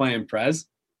you guys playing? Prez?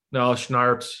 No,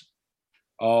 Schnarps.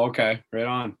 Oh, okay. Right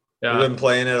on. Yeah. We've been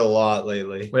playing it a lot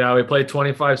lately. Yeah, we play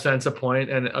 25 cents a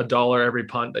point and $1 every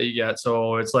punt that you get.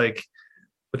 So it's like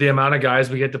with the amount of guys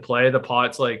we get to play, the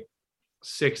pot's like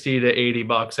 60 to 80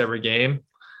 bucks every game.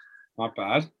 Not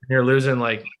bad. You're losing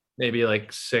like maybe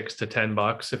like $6 to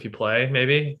 $10 if you play,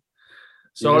 maybe.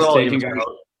 So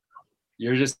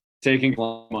you're just taking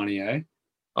money, eh?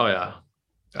 Oh yeah.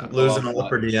 Losing all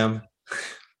per diem.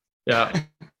 Yeah.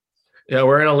 Yeah,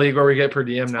 we're in a league where we get per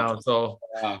diem now. So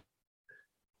yeah.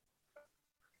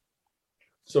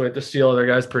 So we have to steal other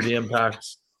guys' per diem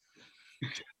packs.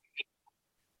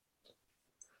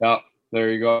 Yeah,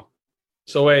 there you go.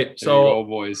 So wait,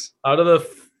 boys. Out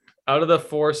of the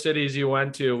 4 cities you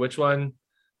went to, which one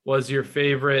was your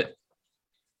favorite?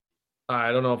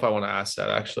 I don't know if I want to ask that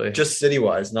actually. Just city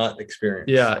wise, not experience.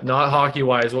 Yeah, not hockey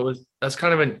wise. That's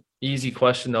kind of an easy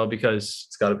question though, because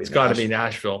it's gotta be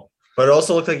Nashville. But it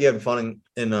also looked like you had fun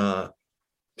in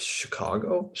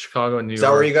Chicago. Chicago and New York. Is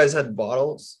that where you guys had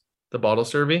bottles? The bottle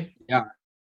survey? Yeah.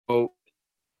 Oh,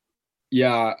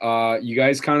 yeah. You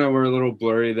guys kind of were a little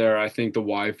blurry there. I think the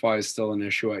Wi-Fi is still an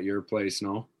issue at your place,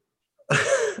 no?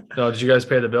 No, did you guys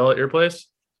pay the bill at your place?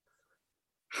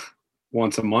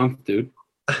 Once a month, dude.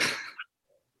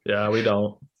 Yeah, we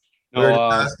don't. We were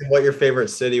asking what your favorite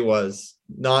city was,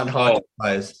 not hockey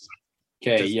wise.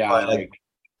 Okay, yeah.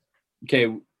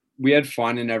 Okay, we had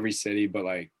fun in every city, but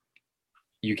like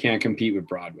you can't compete with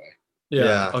Broadway.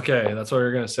 Yeah. Okay, that's what we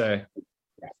were gonna say.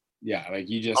 Yeah, like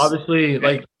you just obviously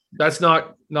like that's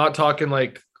not talking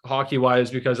like hockey wise,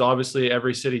 because obviously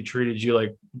every city treated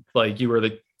you like you were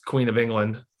the Queen of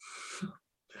England.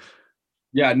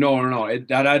 Yeah, no.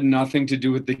 That had nothing to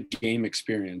do with the game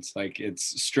experience. Like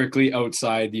it's strictly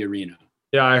outside the arena.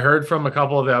 Yeah, I heard from a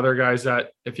couple of the other guys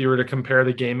that if you were to compare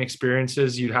the game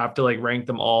experiences, you'd have to like rank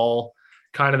them all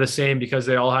kind of the same because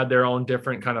they all had their own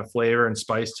different kind of flavor and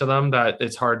spice to them, that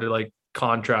it's hard to like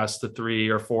contrast the 3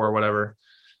 or 4 or whatever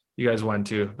you guys went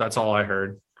to. That's all I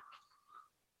heard.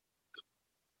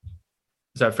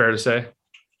 Is that fair to say?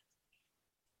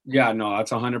 Yeah, no,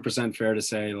 that's 100% fair to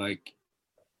say. Like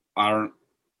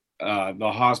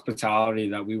the hospitality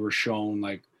that we were shown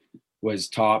like was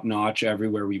top notch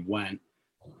everywhere we went.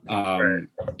 You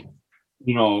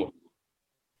know,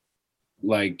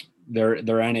 like they're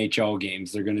NHL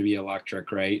games, they're going to be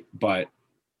electric, right? But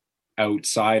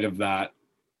outside of that,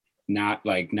 not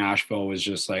like Nashville was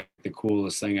just like the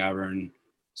coolest thing ever, and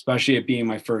especially it being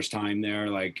my first time there,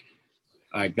 like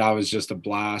that was just a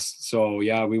blast. So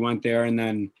yeah, we went there, and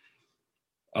then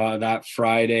that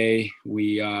Friday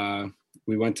we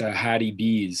went to Hattie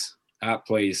B's. That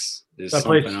place is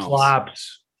something else.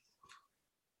 Slaps.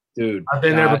 Dude, I've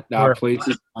been there before. That place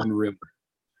is unreal.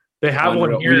 They have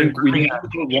one here.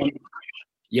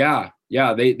 Yeah,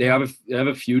 they have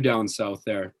a few down south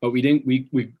there, but we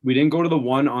didn't go to the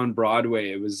one on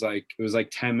Broadway. It was like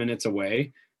 10 minutes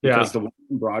away. Because the one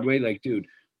on Broadway, like, dude,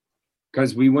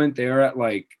 because we went there at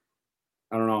like,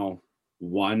 I don't know,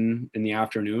 1 in the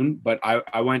afternoon, but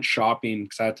I went shopping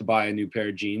because I had to buy a new pair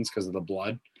of jeans because of the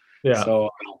blood. Yeah. So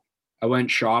I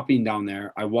went shopping down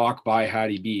there. I walk by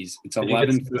Hattie B's. It's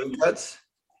 11.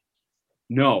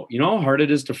 No, you know how hard it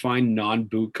is to find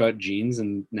non-boot cut jeans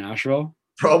in Nashville?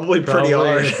 Probably pretty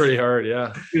hard. Pretty hard,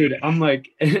 yeah. Dude, I'm like,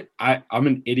 I'm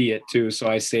an idiot too. So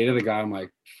I say to the guy, I'm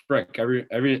like, frick,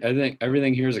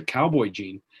 everything here is a cowboy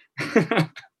jean.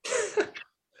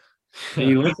 And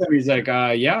he looks at me, he's like,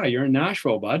 yeah, you're in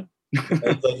Nashville, bud.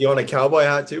 Like, you want a cowboy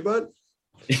hat too, bud?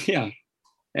 Yeah.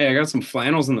 Hey, I got some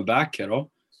flannels in the back,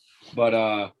 kiddo.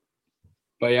 But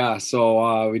yeah,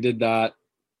 so we did that.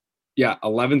 Yeah,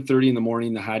 11:30 in the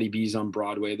morning, the Hattie B's on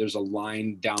Broadway. There's a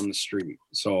line down the street.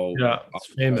 So yeah,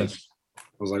 it's famous. I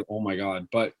was like, oh my God.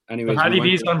 But anyway, Hattie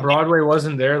B's on Broadway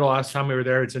wasn't there the last time we were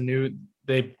there. It's a new,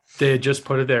 they had just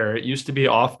put it there. It used to be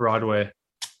off Broadway.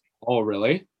 Oh,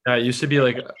 really? Yeah, it used to be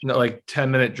like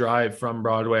 10-minute drive from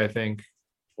Broadway, I think.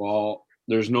 Well,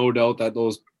 there's no doubt that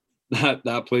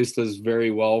that place does very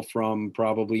well from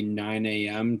probably 9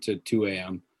 a.m. to 2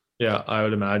 a.m. Yeah, I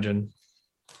would imagine.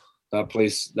 That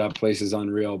place is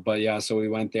unreal. But yeah, so we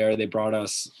went there. They brought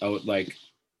us out like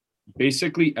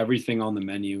basically everything on the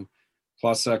menu,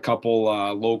 plus a couple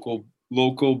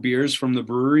local beers from the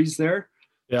breweries there.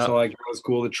 Yeah. So like it was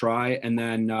cool to try. And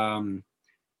then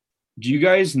do you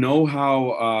guys know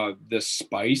how the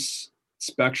spice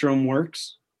spectrum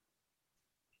works?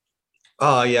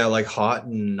 Oh yeah, like hot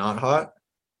and not hot.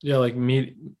 Yeah, like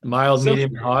mild,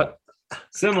 medium, hot.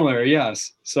 Similar,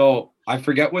 yes. So I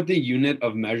forget what the unit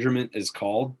of measurement is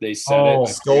called. They said Oh, it.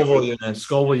 Scoville units.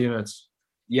 Scoville units.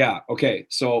 Yeah. Okay.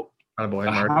 So Attaboy,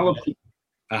 a, Mark.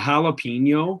 a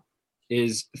jalapeno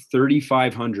is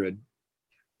 3,500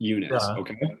 units. Yeah.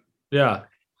 Okay. Yeah.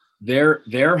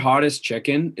 Their hottest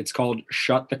chicken, it's called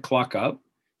Shut the Cluck Up.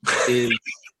 Is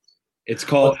it's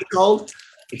called What's it called?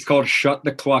 it's called Shut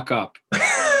the Cluck Up.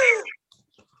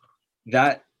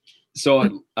 That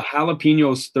so a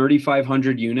jalapeno is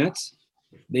 3,500 units.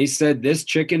 They said this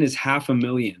chicken is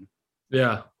 500,000.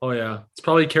 Yeah. Oh yeah. It's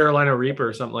probably Carolina Reaper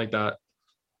or something like that.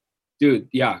 Dude,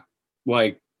 yeah.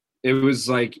 Like it was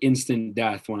like instant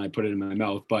death when I put it in my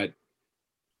mouth, but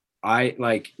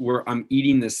I'm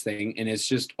eating this thing and it's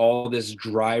just all this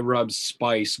dry rub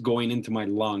spice going into my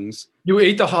lungs. You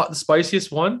ate the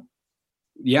spiciest one?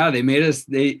 Yeah, they made us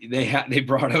they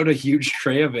brought out a huge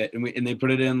tray of it and they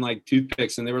put it in like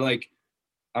toothpicks and they were like,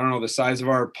 I don't know, the size of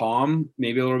our palm,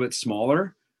 maybe a little bit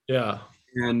smaller. Yeah.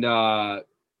 And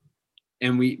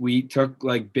we took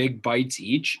like big bites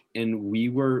each and we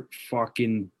were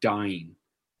fucking dying.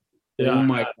 Yeah. Oh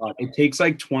my God. It takes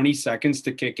like 20 seconds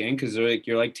to kick in because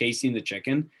you're like tasting the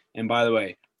chicken. And by the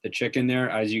way, the chicken there,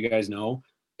 as you guys know,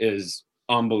 is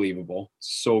unbelievable.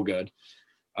 So good.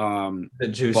 The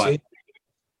juicy.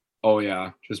 Oh yeah,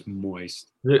 just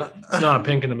moist. It's not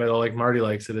pink in the middle like Marty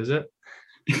likes it, is it?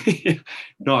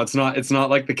 No, it's not. It's not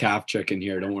like the calf chicken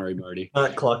here. Don't worry, Marty.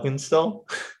 Not clucking still.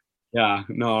 Yeah,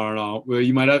 no. Well,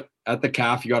 you might have at the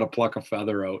calf. You got to pluck a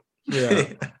feather out.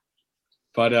 Yeah.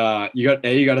 But you got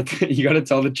to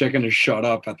tell the chicken to shut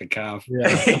up at the calf.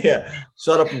 Yeah. Yeah.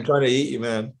 Shut up! I'm trying to eat you,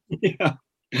 man. Yeah.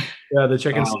 Yeah. The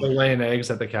chicken's still laying eggs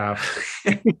at the calf.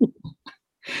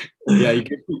 Yeah.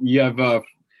 You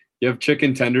have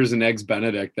chicken tenders and eggs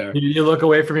Benedict there. You look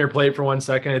away from your plate for 1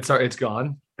 second. It's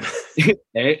gone.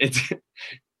 It's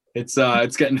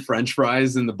getting French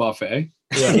fries in the buffet.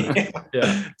 Yeah.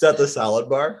 Yeah. It's at the salad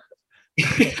bar.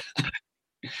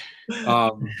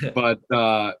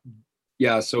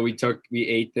 Yeah, so we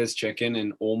ate this chicken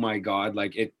and oh my God,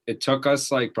 like it took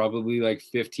us like probably like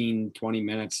 15-20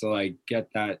 minutes to like get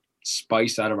that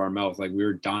spice out of our mouth. Like we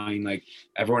were dying, like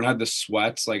everyone had the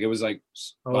sweats, like it was like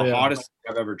the hottest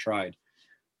thing I've ever tried.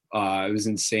 It was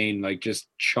insane, like just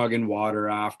chugging water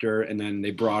after, and then they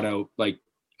brought out like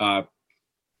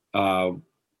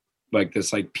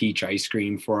this like peach ice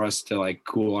cream for us to like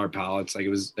cool our palates. Like it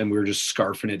was, and we were just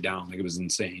scarfing it down. Like it was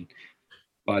insane.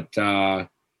 But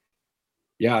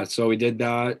yeah, so we did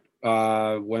that.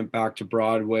 Went back to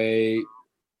Broadway.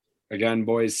 Again,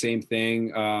 boys, same thing.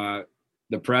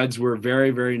 The Preds were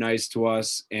very, very nice to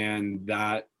us. And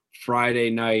that Friday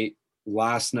night,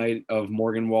 last night of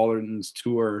Morgan Wallen's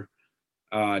tour,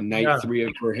 night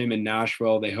 3 for him in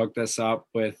Nashville, they hooked us up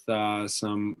with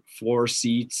some floor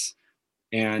seats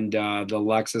and the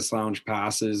Lexus Lounge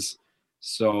passes.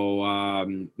 So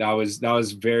that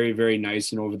was very, very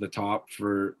nice and over the top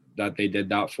for that they did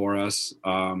that for us.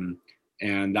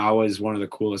 And that was one of the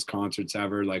coolest concerts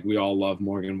ever. Like we all love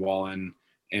Morgan Wallen,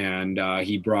 and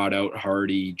he brought out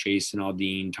Hardy, Jason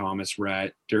Aldean, Thomas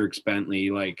Rhett, Dierks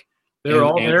Bentley, like they were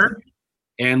all there,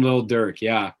 and Lil Durk.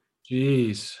 Yeah.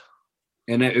 Jeez.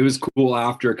 And it was cool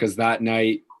after, because that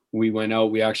night we went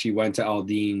out, we actually went to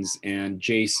Aldean's and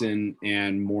Jason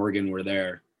and Morgan were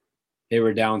there. They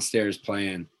were downstairs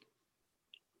playing.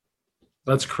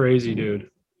 That's crazy, dude.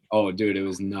 Oh, dude, it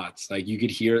was nuts. Like you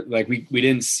could hear, like we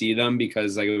didn't see them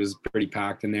because like it was pretty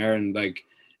packed in there, and like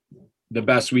the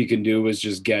best we could do was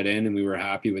just get in, and we were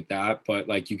happy with that. But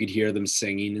like you could hear them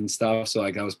singing and stuff, so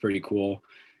like that was pretty cool.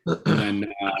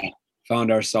 And found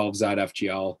ourselves at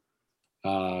FGL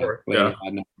later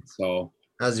that night. So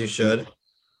as you should.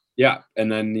 Yeah, and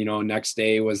then next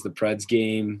day was the Preds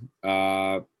game.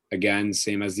 Again,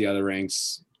 same as the other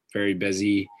rinks, very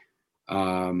busy.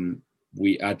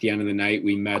 We at the end of the night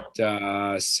we met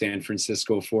San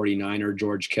Francisco 49er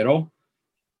George Kittle.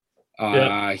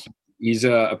 He's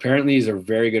apparently a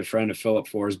very good friend of Philip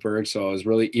Forsberg, so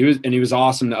he was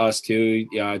awesome to us too.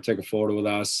 Yeah, took a photo with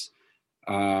us.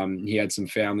 He had some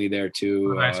family there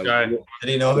too. Nice guy. Did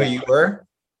he know who you were?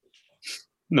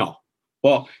 No.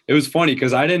 Well, it was funny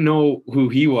because I didn't know who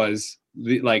he was.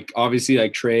 Like obviously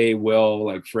like Trey, Will,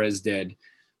 like Frizz did.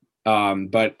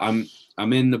 But I'm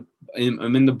in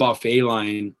the buffet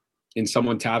line, and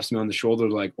someone taps me on the shoulder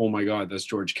like, "Oh my God, that's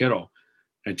George Kittle."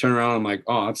 I turn around, I'm like,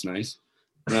 "Oh, that's nice."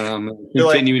 And then I'm You're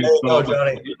like, continuing. hey, no,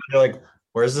 Johnny. You're like,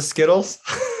 where's the Skittles?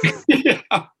 Yeah.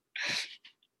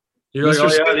 You're like, Mr.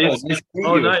 oh yeah, Skittles, these, nice to meet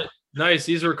oh you. nice.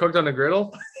 These were cooked on the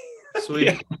griddle.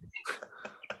 Sweet.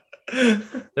 Yeah.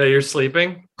 Yeah, you're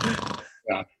sleeping.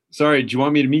 Sorry, do you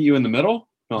want me to meet you in the middle?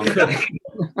 No, I'm kidding.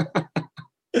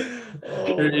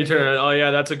 You turn. Oh yeah,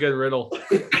 that's a good riddle.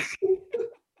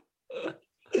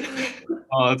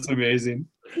 Oh, that's amazing.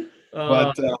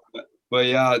 Uh, But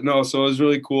yeah, no, so it was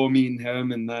really cool meeting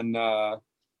him. And then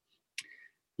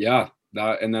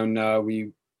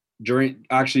we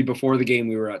before the game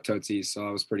we were at Tootsie's, so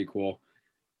that was pretty cool.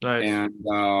 nice.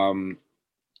 And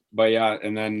but yeah,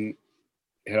 and then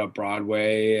hit up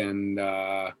Broadway, and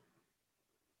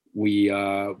we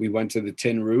went to the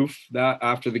Tin Roof that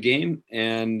after the game,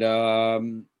 and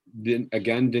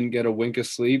didn't get a wink of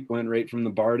sleep, went right from the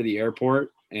bar to the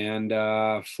airport, and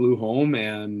flew home.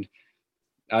 And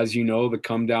as you know, the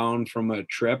come down from a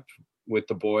trip with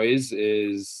the boys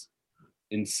is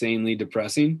insanely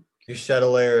depressing. You shed a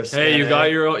layer of Hey, skin, you got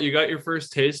eh? your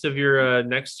first taste of your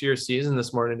next year's season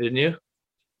this morning, didn't you?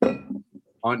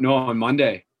 On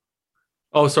Monday.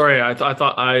 Oh, sorry. I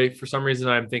thought for some reason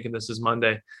I'm thinking this is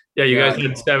Monday. Yeah, you guys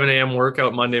did 7 a.m.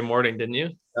 workout Monday morning, didn't you?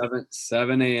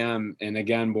 7 a.m. And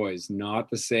again, boys, not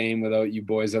the same without you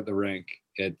boys at the rink.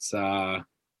 It's Was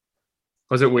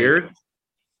it weird?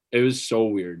 it was so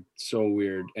weird.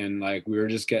 And like we were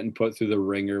just getting put through the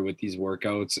ringer with these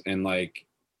workouts, and like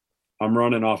I'm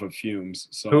running off of fumes.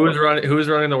 So Who was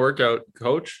running the workout?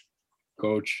 Coach?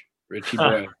 Coach Richie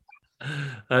Boy.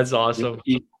 That's awesome.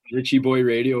 Richie Boy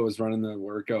Radio was running the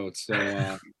workouts.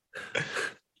 So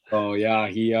oh yeah,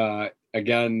 he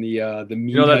again the meathead.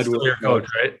 You know that's still your coach,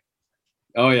 right?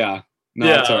 Oh yeah. No,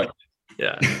 Yeah. it's all right.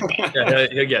 Yeah. Yeah,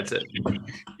 he gets it.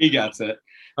 He gets it.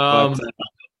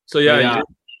 So yeah, yeah.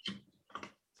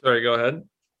 Sorry, go ahead.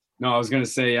 No, I was gonna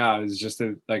say, yeah, it was just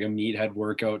like a meathead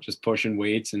workout, just pushing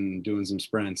weights and doing some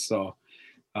sprints. So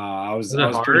I was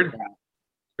hard? pretty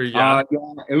Or yeah.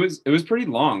 yeah, it was pretty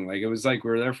long. Like it was like we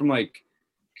were there from like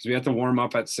because we had to warm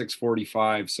up at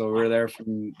 6:45, so we were there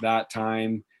from that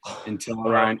time until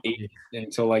around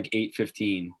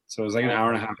 8:15. So it was like an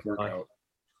hour and a half workout.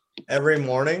 Every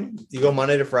morning? You go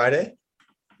Monday to Friday?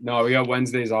 No, we got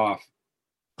Wednesdays off.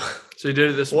 So you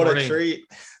did it this What morning. a treat.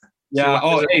 Yeah.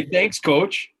 Oh, hey, thanks,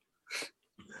 coach.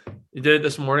 You did it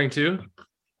this morning too?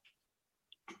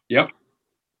 Yep.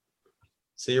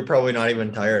 So you're probably not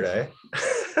even tired, eh?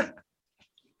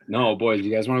 No, boys,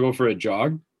 you guys want to go for a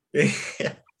jog?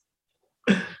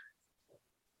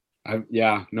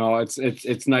 Yeah. No,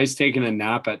 it's nice taking a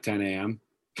nap at 10 a.m.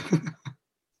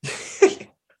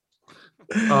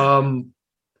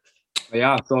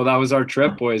 Yeah, so that was our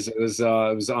trip, boys. It was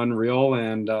unreal,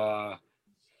 and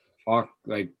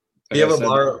We have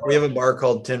a bar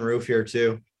called Tin Roof here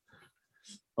too.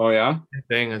 Oh yeah, I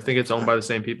think it's owned by the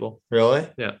same people. Really?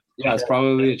 Yeah. Yeah, it's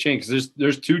probably a chain because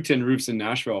there's 2 Tin Roofs in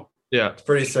Nashville. Yeah. It's a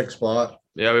pretty sick spot.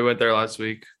 Yeah, we went there last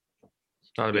week.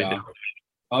 Not a big deal.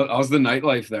 How's the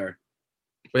nightlife there?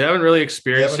 We haven't really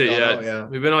experienced it yet. Out, yeah.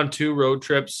 We've been on 2 road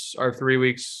trips, our 3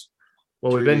 weeks.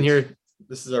 Well, we've 3 been weeks. here.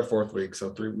 This is our 4th week, so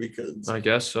 3 weekends. I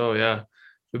guess so, yeah.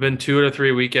 We've been 2 to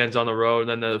 3 weekends on the road.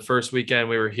 And then the first weekend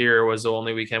we were here was the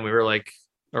only weekend we were like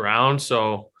around.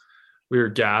 So we were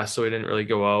gassed, so we didn't really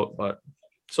go out. But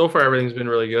so far, everything's been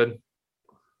really good.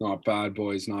 Not bad,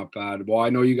 boys. Not bad. Well, I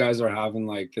know you guys are having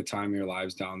like the time of your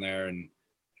lives down there, and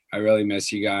I really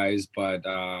miss you guys. But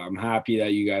I'm happy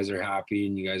that you guys are happy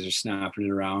and you guys are snapping it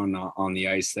around on the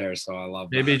ice there. So I love.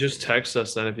 Maybe that. just text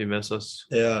us then if you miss us.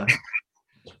 Yeah.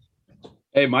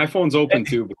 Hey, my phone's open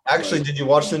too. Actually, did you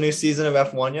watch the new season of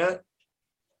F1 yet?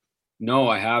 No,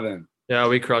 I haven't. Yeah,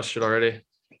 we crushed it already.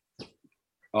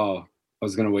 Oh, I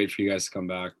was gonna wait for you guys to come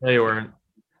back. No, you weren't.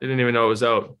 You didn't even know it was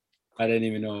out. I didn't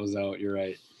even know it was out. You're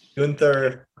right.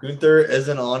 Gunther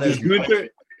isn't on his.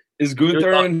 Is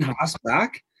Gunther and Haas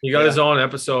back? He got his own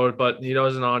episode, but he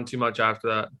wasn't on too much after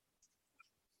that.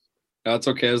 That's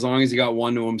okay. As long as he got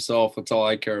one to himself, that's all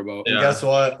I care about. And guess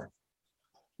what?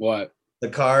 What? The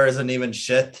car isn't even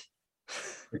shit.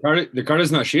 The car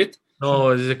is not shit.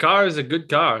 No, the car is a good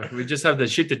car. We just have the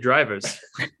shitted drivers.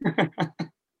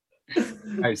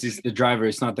 This is the driver.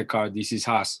 It's not the car. This is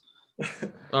Haas.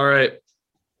 All right.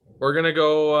 We're going to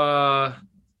go.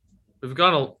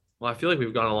 I feel like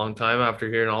we've gone a long time after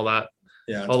hearing all that.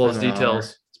 Yeah. All those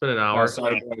details. It's been an hour. Oh,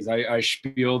 sorry, boys. I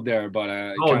spieled there, but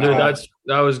dude,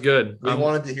 that was good. We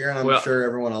wanted to hear, and I'm sure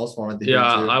everyone else wanted to hear.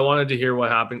 Yeah, too. I wanted to hear what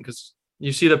happened because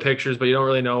you see the pictures, but you don't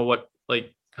really know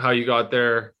how you got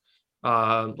there.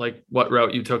 like what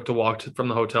route you took to walk from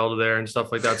the hotel to there and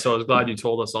stuff like that. So I was glad you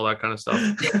told us all that kind of stuff.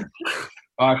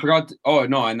 I forgot. Oh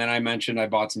no, and then I mentioned I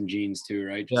bought some jeans too,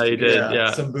 right? Yeah, you did.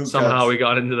 Yeah. Some boot Somehow cuts. we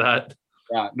got into that.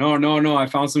 Yeah. No. I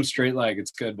found some straight leg.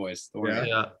 It's good, boys. Don't worry.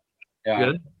 Yeah. Yeah.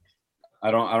 Good. I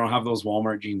don't have those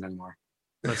Walmart jeans anymore.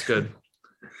 That's good.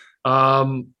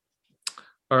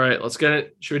 All right, let's get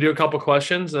it. Should we do a couple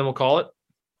questions and then we'll call it?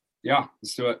 Yeah,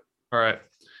 let's do it. All right.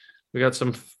 We got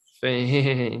some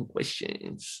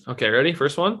questions. Okay, ready?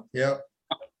 First one. Yep.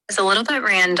 It's a little bit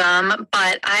random,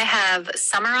 but I have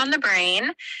summer on the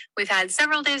brain. We've had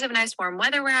several days of nice warm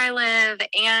weather where I live,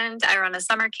 and I run a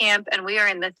summer camp, and we are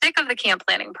in the thick of the camp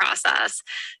planning process.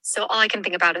 So all I can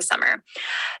think about is summer.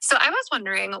 So I was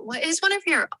wondering, what is one of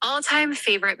your all-time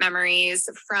favorite memories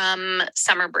from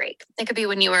summer break? It could be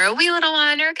when you were a wee little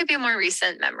one, or it could be a more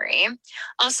recent memory.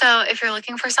 Also, if you're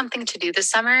looking for something to do this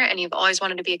summer and you've always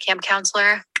wanted to be a camp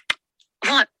counselor,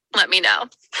 let me know. All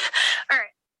right.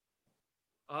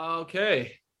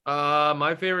 Okay.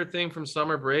 My favorite thing from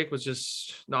summer break was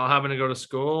just not having to go to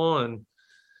school and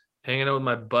hanging out with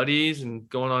my buddies and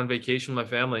going on vacation with my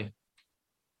family.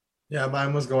 Yeah,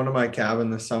 mine was going to my cabin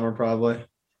this summer probably.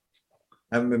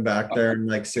 I haven't been back there in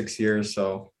like 6 years,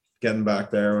 so getting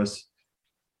back there was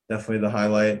definitely the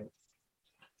highlight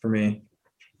for me.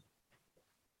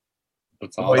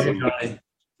 That's awesome.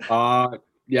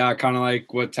 Yeah, kind of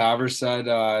like what Taver said.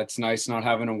 It's nice not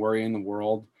having a worry in the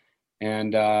world,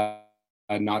 and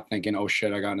not thinking, oh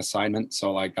shit, I got an assignment.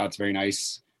 So like that's very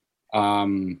nice.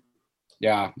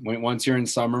 Yeah, once you're in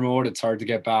summer mode, it's hard to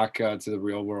get back to the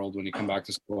real world when you come back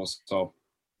to school. So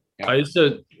yeah. I used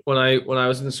to when I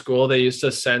was in school, they used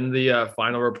to send the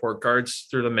final report cards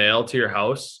through the mail to your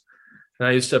house. And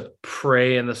I used to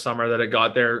pray in the summer that it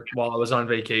got there while I was on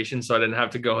vacation, so I didn't have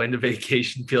to go into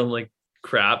vacation feeling like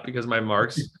crap because of my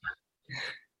marks.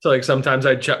 So like sometimes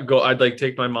I'd like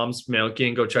take my mom's mail key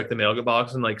and go check the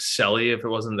mailbox and like Selly if it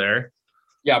wasn't there.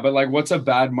 Yeah, but like, what's a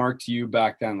bad mark to you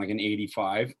back then? Like an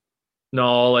 85?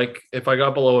 No, like if I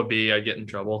got below a B, I'd get in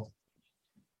trouble.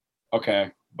 Okay,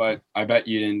 but I bet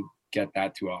you didn't get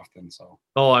that too often. So.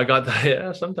 Oh, I got that.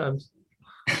 Yeah, sometimes.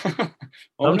 Oh,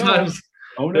 Sometimes. No.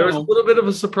 Oh, There was a no. little bit of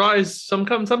a surprise.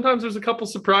 Sometimes there's a couple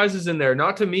surprises in there.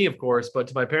 Not to me, of course, but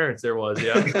to my parents there was.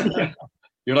 Yeah.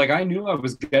 You're like, I knew I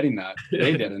was getting that.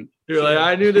 They didn't. You're like,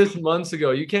 I knew this months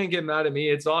ago. You can't get mad at me.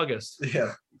 It's August.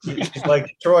 Yeah. She's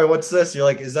like, Troy, what's this? You're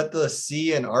like, is that the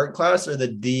C in art class or the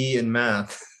D in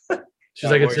math? She's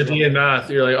like, it's a D in math.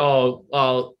 You're like,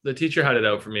 oh, the teacher had it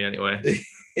out for me anyway.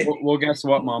 Well, guess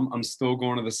what, Mom? I'm still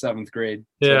going to the 7th grade.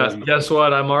 So Yeah. Guess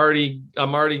what? I'm already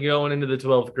going into the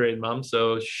 12th grade, Mom.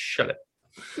 So shut it.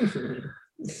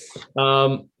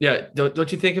 Yeah.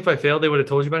 Don't you think if I failed, they would have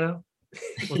told you by now?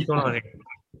 What's going on here?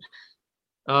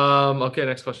 Okay.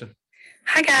 Next question.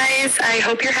 Hi guys, I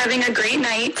hope you're having a great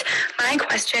night. My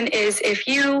question is, if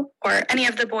you or any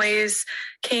of the boys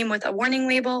came with a warning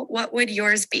label, what would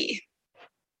yours be?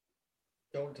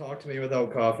 Don't talk to me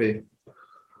without coffee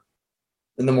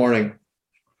in the morning.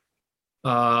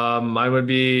 Mine would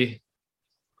be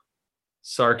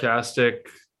sarcastic.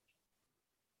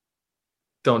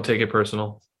 Don't take it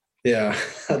personal. Yeah,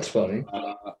 that's funny.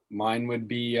 Mine would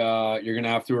be you're gonna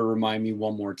have to remind me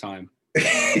one more time.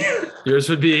 Yours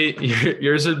would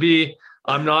be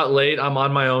I'm not late, I'm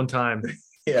on my own time.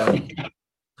 Yeah.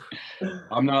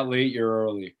 I'm not late, you're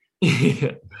early.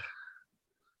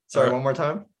 Sorry, one more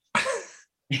time.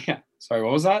 Yeah. Sorry,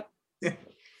 what was that?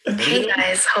 Hey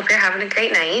guys, hope you're having a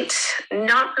great night.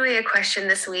 Not really a question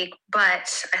this week,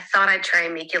 but I thought I'd try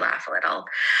and make you laugh a little.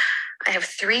 I have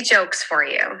 3 jokes for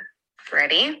you.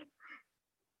 Ready?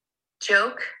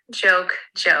 Joke, joke,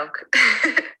 joke.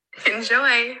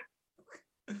 Enjoy.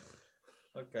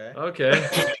 Okay.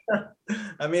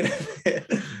 I mean,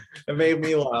 it made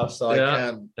me laugh, so Yeah. I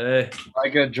can't. Hey,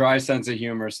 Like a dry sense of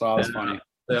humor, so that was funny.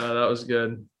 yeah, that was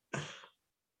good.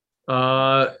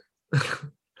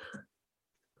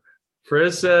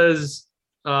 Frizz says,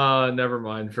 never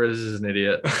mind. Frizz is an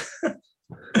idiot.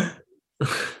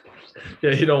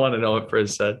 Yeah, you don't want to know what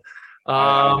Frizz said.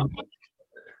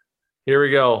 Here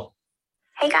we go.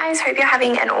 Hey guys, hope you're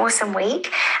having an awesome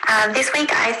week. This week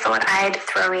I thought I'd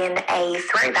throw in a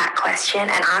throwback question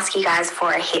and ask you guys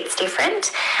for a hits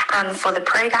different. For the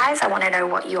pro guys, I want to know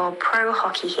what your pro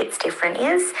hockey hits different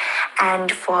is.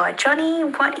 And for Johnny,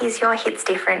 what is your hits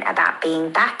different about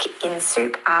being back in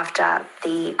Soup after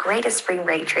the greatest spring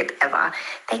break trip ever?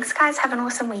 Thanks guys, have an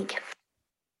awesome week.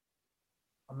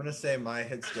 I'm gonna say my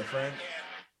hit's different.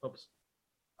 Oops.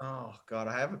 Oh God,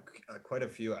 I have quite a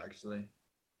few actually.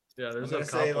 Yeah, I'm there's gonna a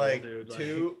couple, say like dude.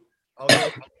 2. I'll go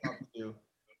with top 2.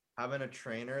 having a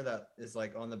trainer that is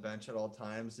like on the bench at all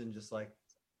times and just like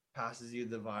passes you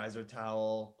the visor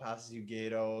towel, passes you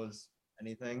Gatos,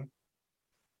 anything.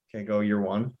 Okay, go year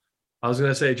one. I was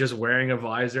gonna say just wearing a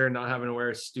visor, not having to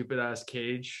wear a stupid ass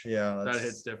cage. Yeah, That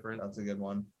hits different. That's a good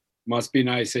one. Must be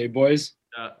nice, eh, boys?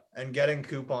 Yeah. And getting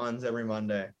coupons every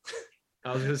Monday.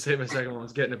 I was gonna say my second one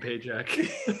was getting a paycheck.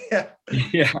 Yeah.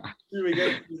 Yeah. Dude,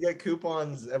 we get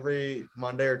coupons every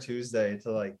Monday or Tuesday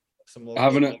to like some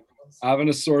local Having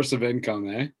a source of income,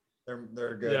 eh?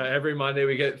 They're good. Yeah, every Monday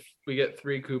we get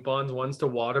 3 coupons. One's to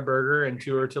Whataburger and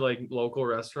 2 are to like local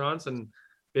restaurants. And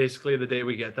basically the day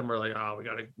we get them, we're like, oh,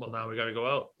 now we gotta go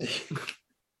out.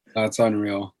 That's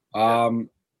unreal.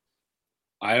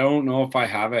 I don't know if I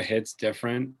have a hits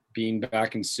different being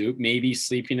back in Soup. Maybe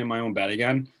sleeping in my own bed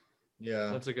again.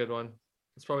 Yeah, That's a good one.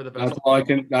 That's probably the best.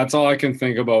 That's all I can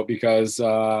think about because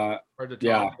Hard to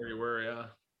top where you were, yeah.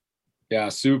 Yeah,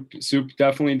 Soup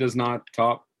definitely does not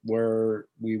top where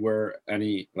we were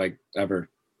any like ever.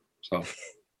 So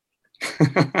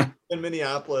in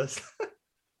Minneapolis.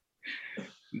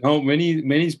 No,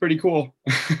 Minnie's pretty cool.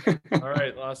 All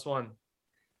right, last one.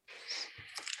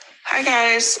 Hi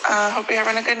guys, hope you're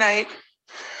having a good night.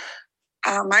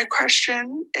 My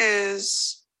question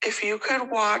is, if you could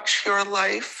watch your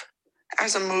life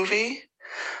as a movie,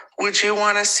 would you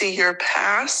want to see your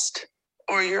past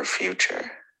or your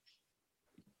future?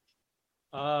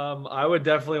 I would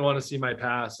definitely want to see my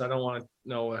past. I don't want to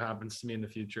know what happens to me in the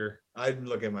future. I'd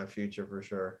look at my future for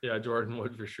sure. Yeah, Jordan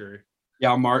would for sure.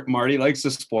 Yeah, Marty likes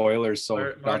the spoilers,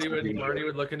 so Marty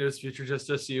would look into his future just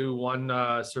to see who won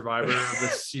Survivor of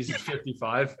this season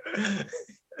 55.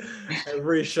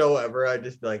 Every show ever, I'd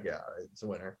just be like, yeah, it's a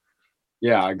winner.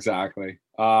 Yeah, exactly.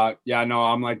 Yeah, no,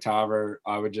 I'm like Taver.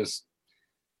 I would just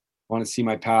want to see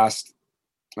my past.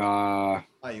 You are.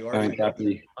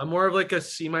 I'm more of like a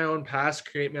see my own past,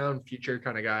 create my own future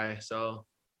kind of guy. So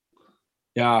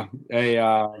yeah,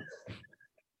 yeah.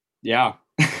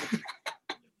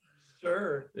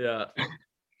 Sure. Yeah.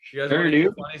 You guys Sure, want to hear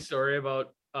dude. a funny story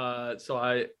about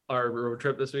our road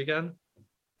trip this weekend?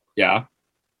 Yeah.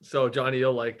 So Johnny,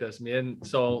 you'll like this.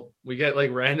 So we get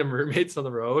like random roommates on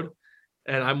the road,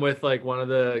 and I'm with like one of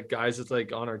the guys that's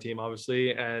like on our team,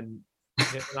 obviously, and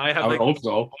him and I have I hope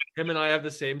so. him and I have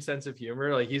the same sense of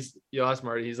humor. Like you ask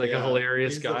Marty, he's like a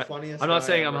hilarious he's guy. the funniest I'm not guy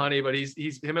saying I'm ever. honey, but he's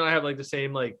him and I have like the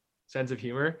same like sense of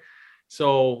humor.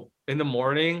 So in the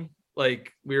morning,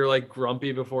 like we were like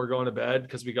grumpy before going to bed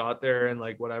because we got there and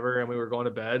like whatever, and we were going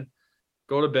to bed.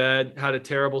 Go to bed, had a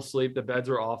terrible sleep. The beds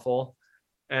were awful,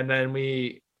 and then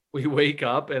we wake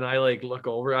up and I like look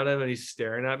over at him and he's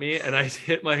staring at me, and I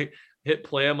hit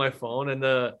play on my phone, and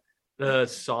the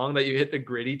song that you hit the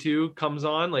gritty to comes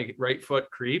on, like Right Foot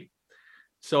Creep.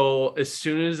 So as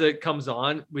soon as it comes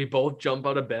on, we both jump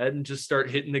out of bed and just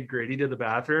start hitting the gritty to the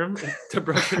bathroom to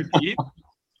brush our teeth.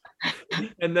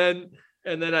 And then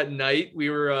at night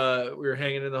we were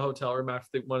hanging in the hotel room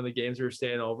after one of the games we were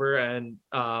staying over, and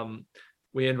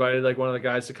we invited like one of the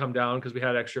guys to come down because we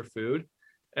had extra food.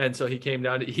 And so he came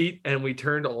down to eat, and we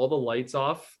turned all the lights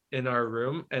off in our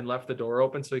room and left the door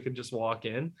open so he could just walk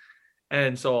in.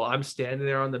 And so I'm standing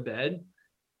there on the bed,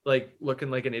 like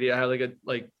looking like an idiot. I had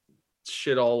like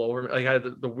shit all over me. Like I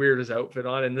had the weirdest outfit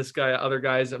on, and other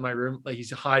guys in my room, like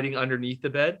he's hiding underneath the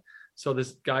bed. So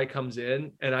this guy comes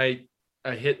in, and I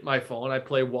hit my phone. I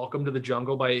play Welcome to the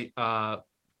Jungle by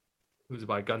who's it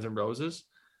by? Guns N' Roses.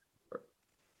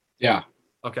 Yeah.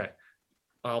 Okay.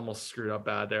 I almost screwed up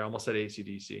bad there. I almost said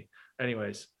AC/DC.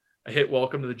 Anyways, I hit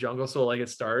Welcome to the Jungle. So like it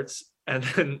starts, and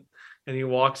he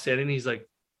walks in and he's like,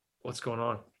 what's going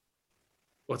on?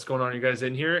 What's going on? You guys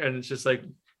in here? And it's just like,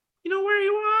 you know where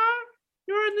you are?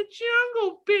 You're in the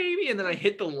jungle, baby. And then I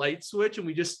hit the light switch and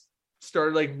we just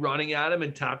started like running at him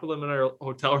and tackled him in our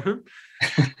hotel room.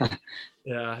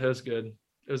 Yeah, it was good.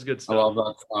 It was good stuff. I love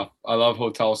that stuff. I love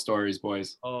hotel stories,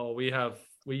 boys. Oh, we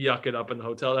yuck it up in the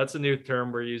hotel. That's a new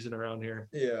term we're using around here.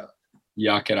 Yeah.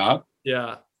 Yuck it up.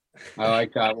 Yeah. I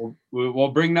like that. We'll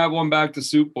bring that one back to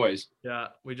Soup, boys. Yeah.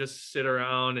 We just sit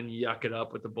around and yuck it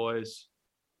up with the boys.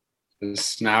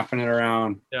 Just snapping it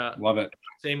around. Yeah. Love it.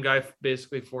 Same guy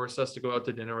basically forced us to go out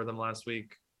to dinner with him last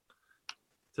week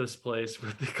to this place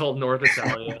what they call North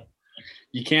Italia.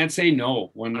 You can't say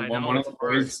no when one of the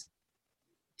boys.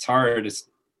 It's hard.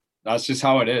 That's just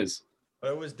how it is.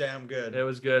 But it was damn good. It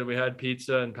was good. We had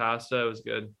pizza and pasta. It was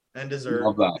good. And dessert.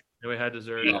 Love that. And we had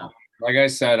dessert. Yeah. Like I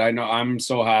said, I know I'm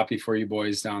so happy for you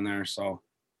boys down there. So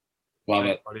love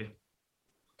it. Buddy.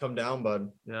 Come down,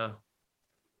 bud. Yeah.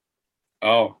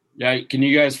 Oh, yeah. Can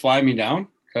you guys fly me down?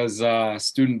 Because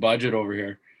student budget over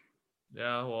here.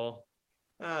 Yeah, well,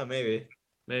 Maybe.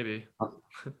 maybe. All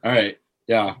right.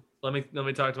 Yeah. Let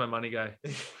me talk to my money guy.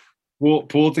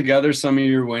 Pull together some of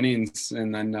your winnings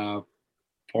and then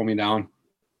pull me down.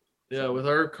 Yeah, with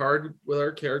our card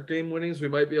game winnings, we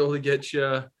might be able to get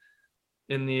you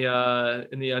in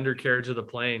the undercarriage of the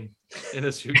plane in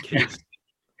a suitcase.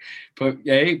 Put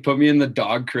me in the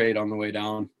dog crate on the way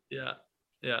down. Yeah.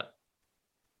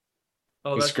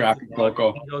 Oh, With that's Scrappy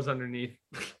Coco. It goes underneath.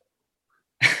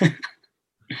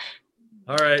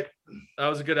 All right, that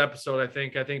was a good episode. I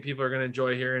think people are going to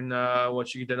enjoy hearing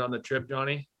what you did on the trip,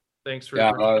 Johnny. Thanks for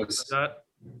that.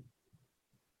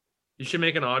 You should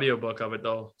make an audiobook of it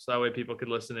though, so that way people could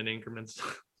listen in increments.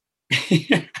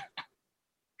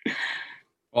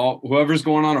 Well, whoever's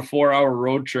going on a 4-hour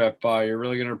road trip, you're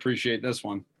really going to appreciate this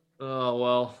one. Oh,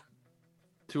 well,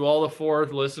 to all the 4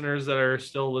 listeners that are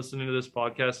still listening to this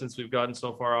podcast, since we've gotten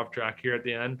so far off track here at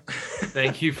the end,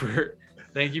 thank you for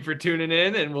tuning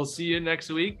in, and we'll see you next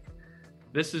week.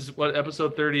 This is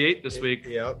episode 38 this week.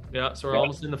 Yep. Yeah. So we're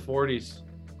almost in the 40s.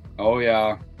 Oh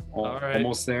yeah. All right.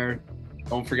 Almost there.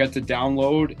 Don't forget to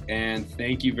download, and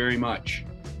thank you very much.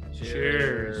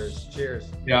 Cheers.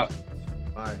 Yeah.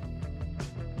 Bye.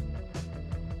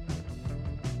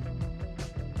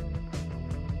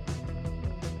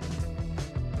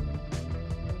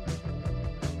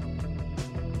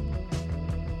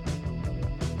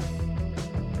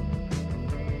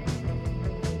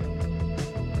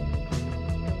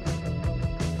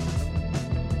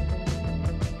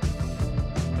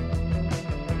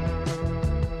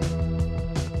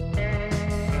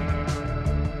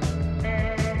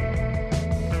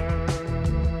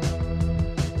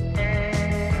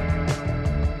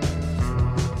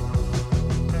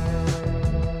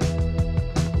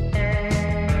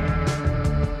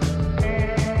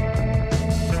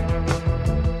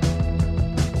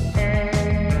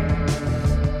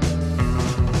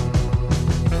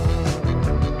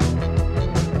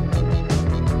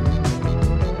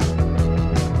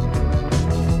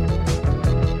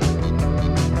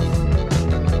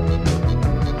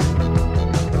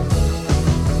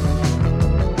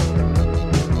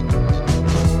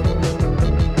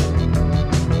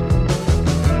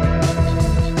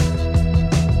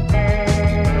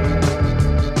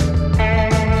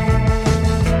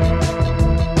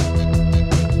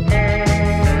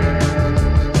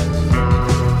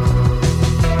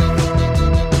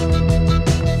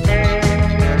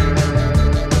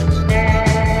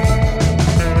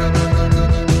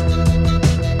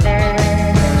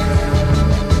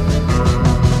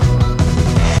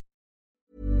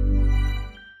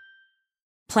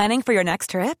 Planning for your next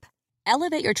trip?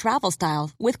 Elevate your travel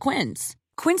style with Quince.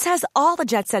 Quince has all the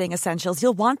jet-setting essentials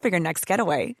you'll want for your next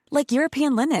getaway, like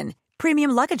European linen,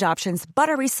 premium luggage options,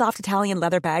 buttery soft Italian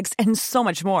leather bags, and so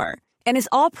much more. And is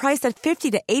all priced at 50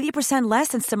 to 80% less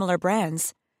than similar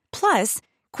brands. Plus,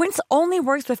 Quince only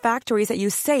works with factories that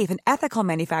use safe and ethical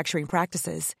manufacturing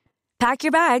practices. Pack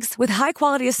your bags with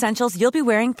high-quality essentials you'll be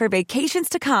wearing for vacations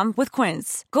to come with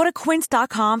Quince. Go to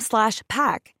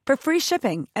quince.com/pack for free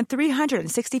shipping and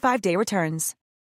 365-day returns.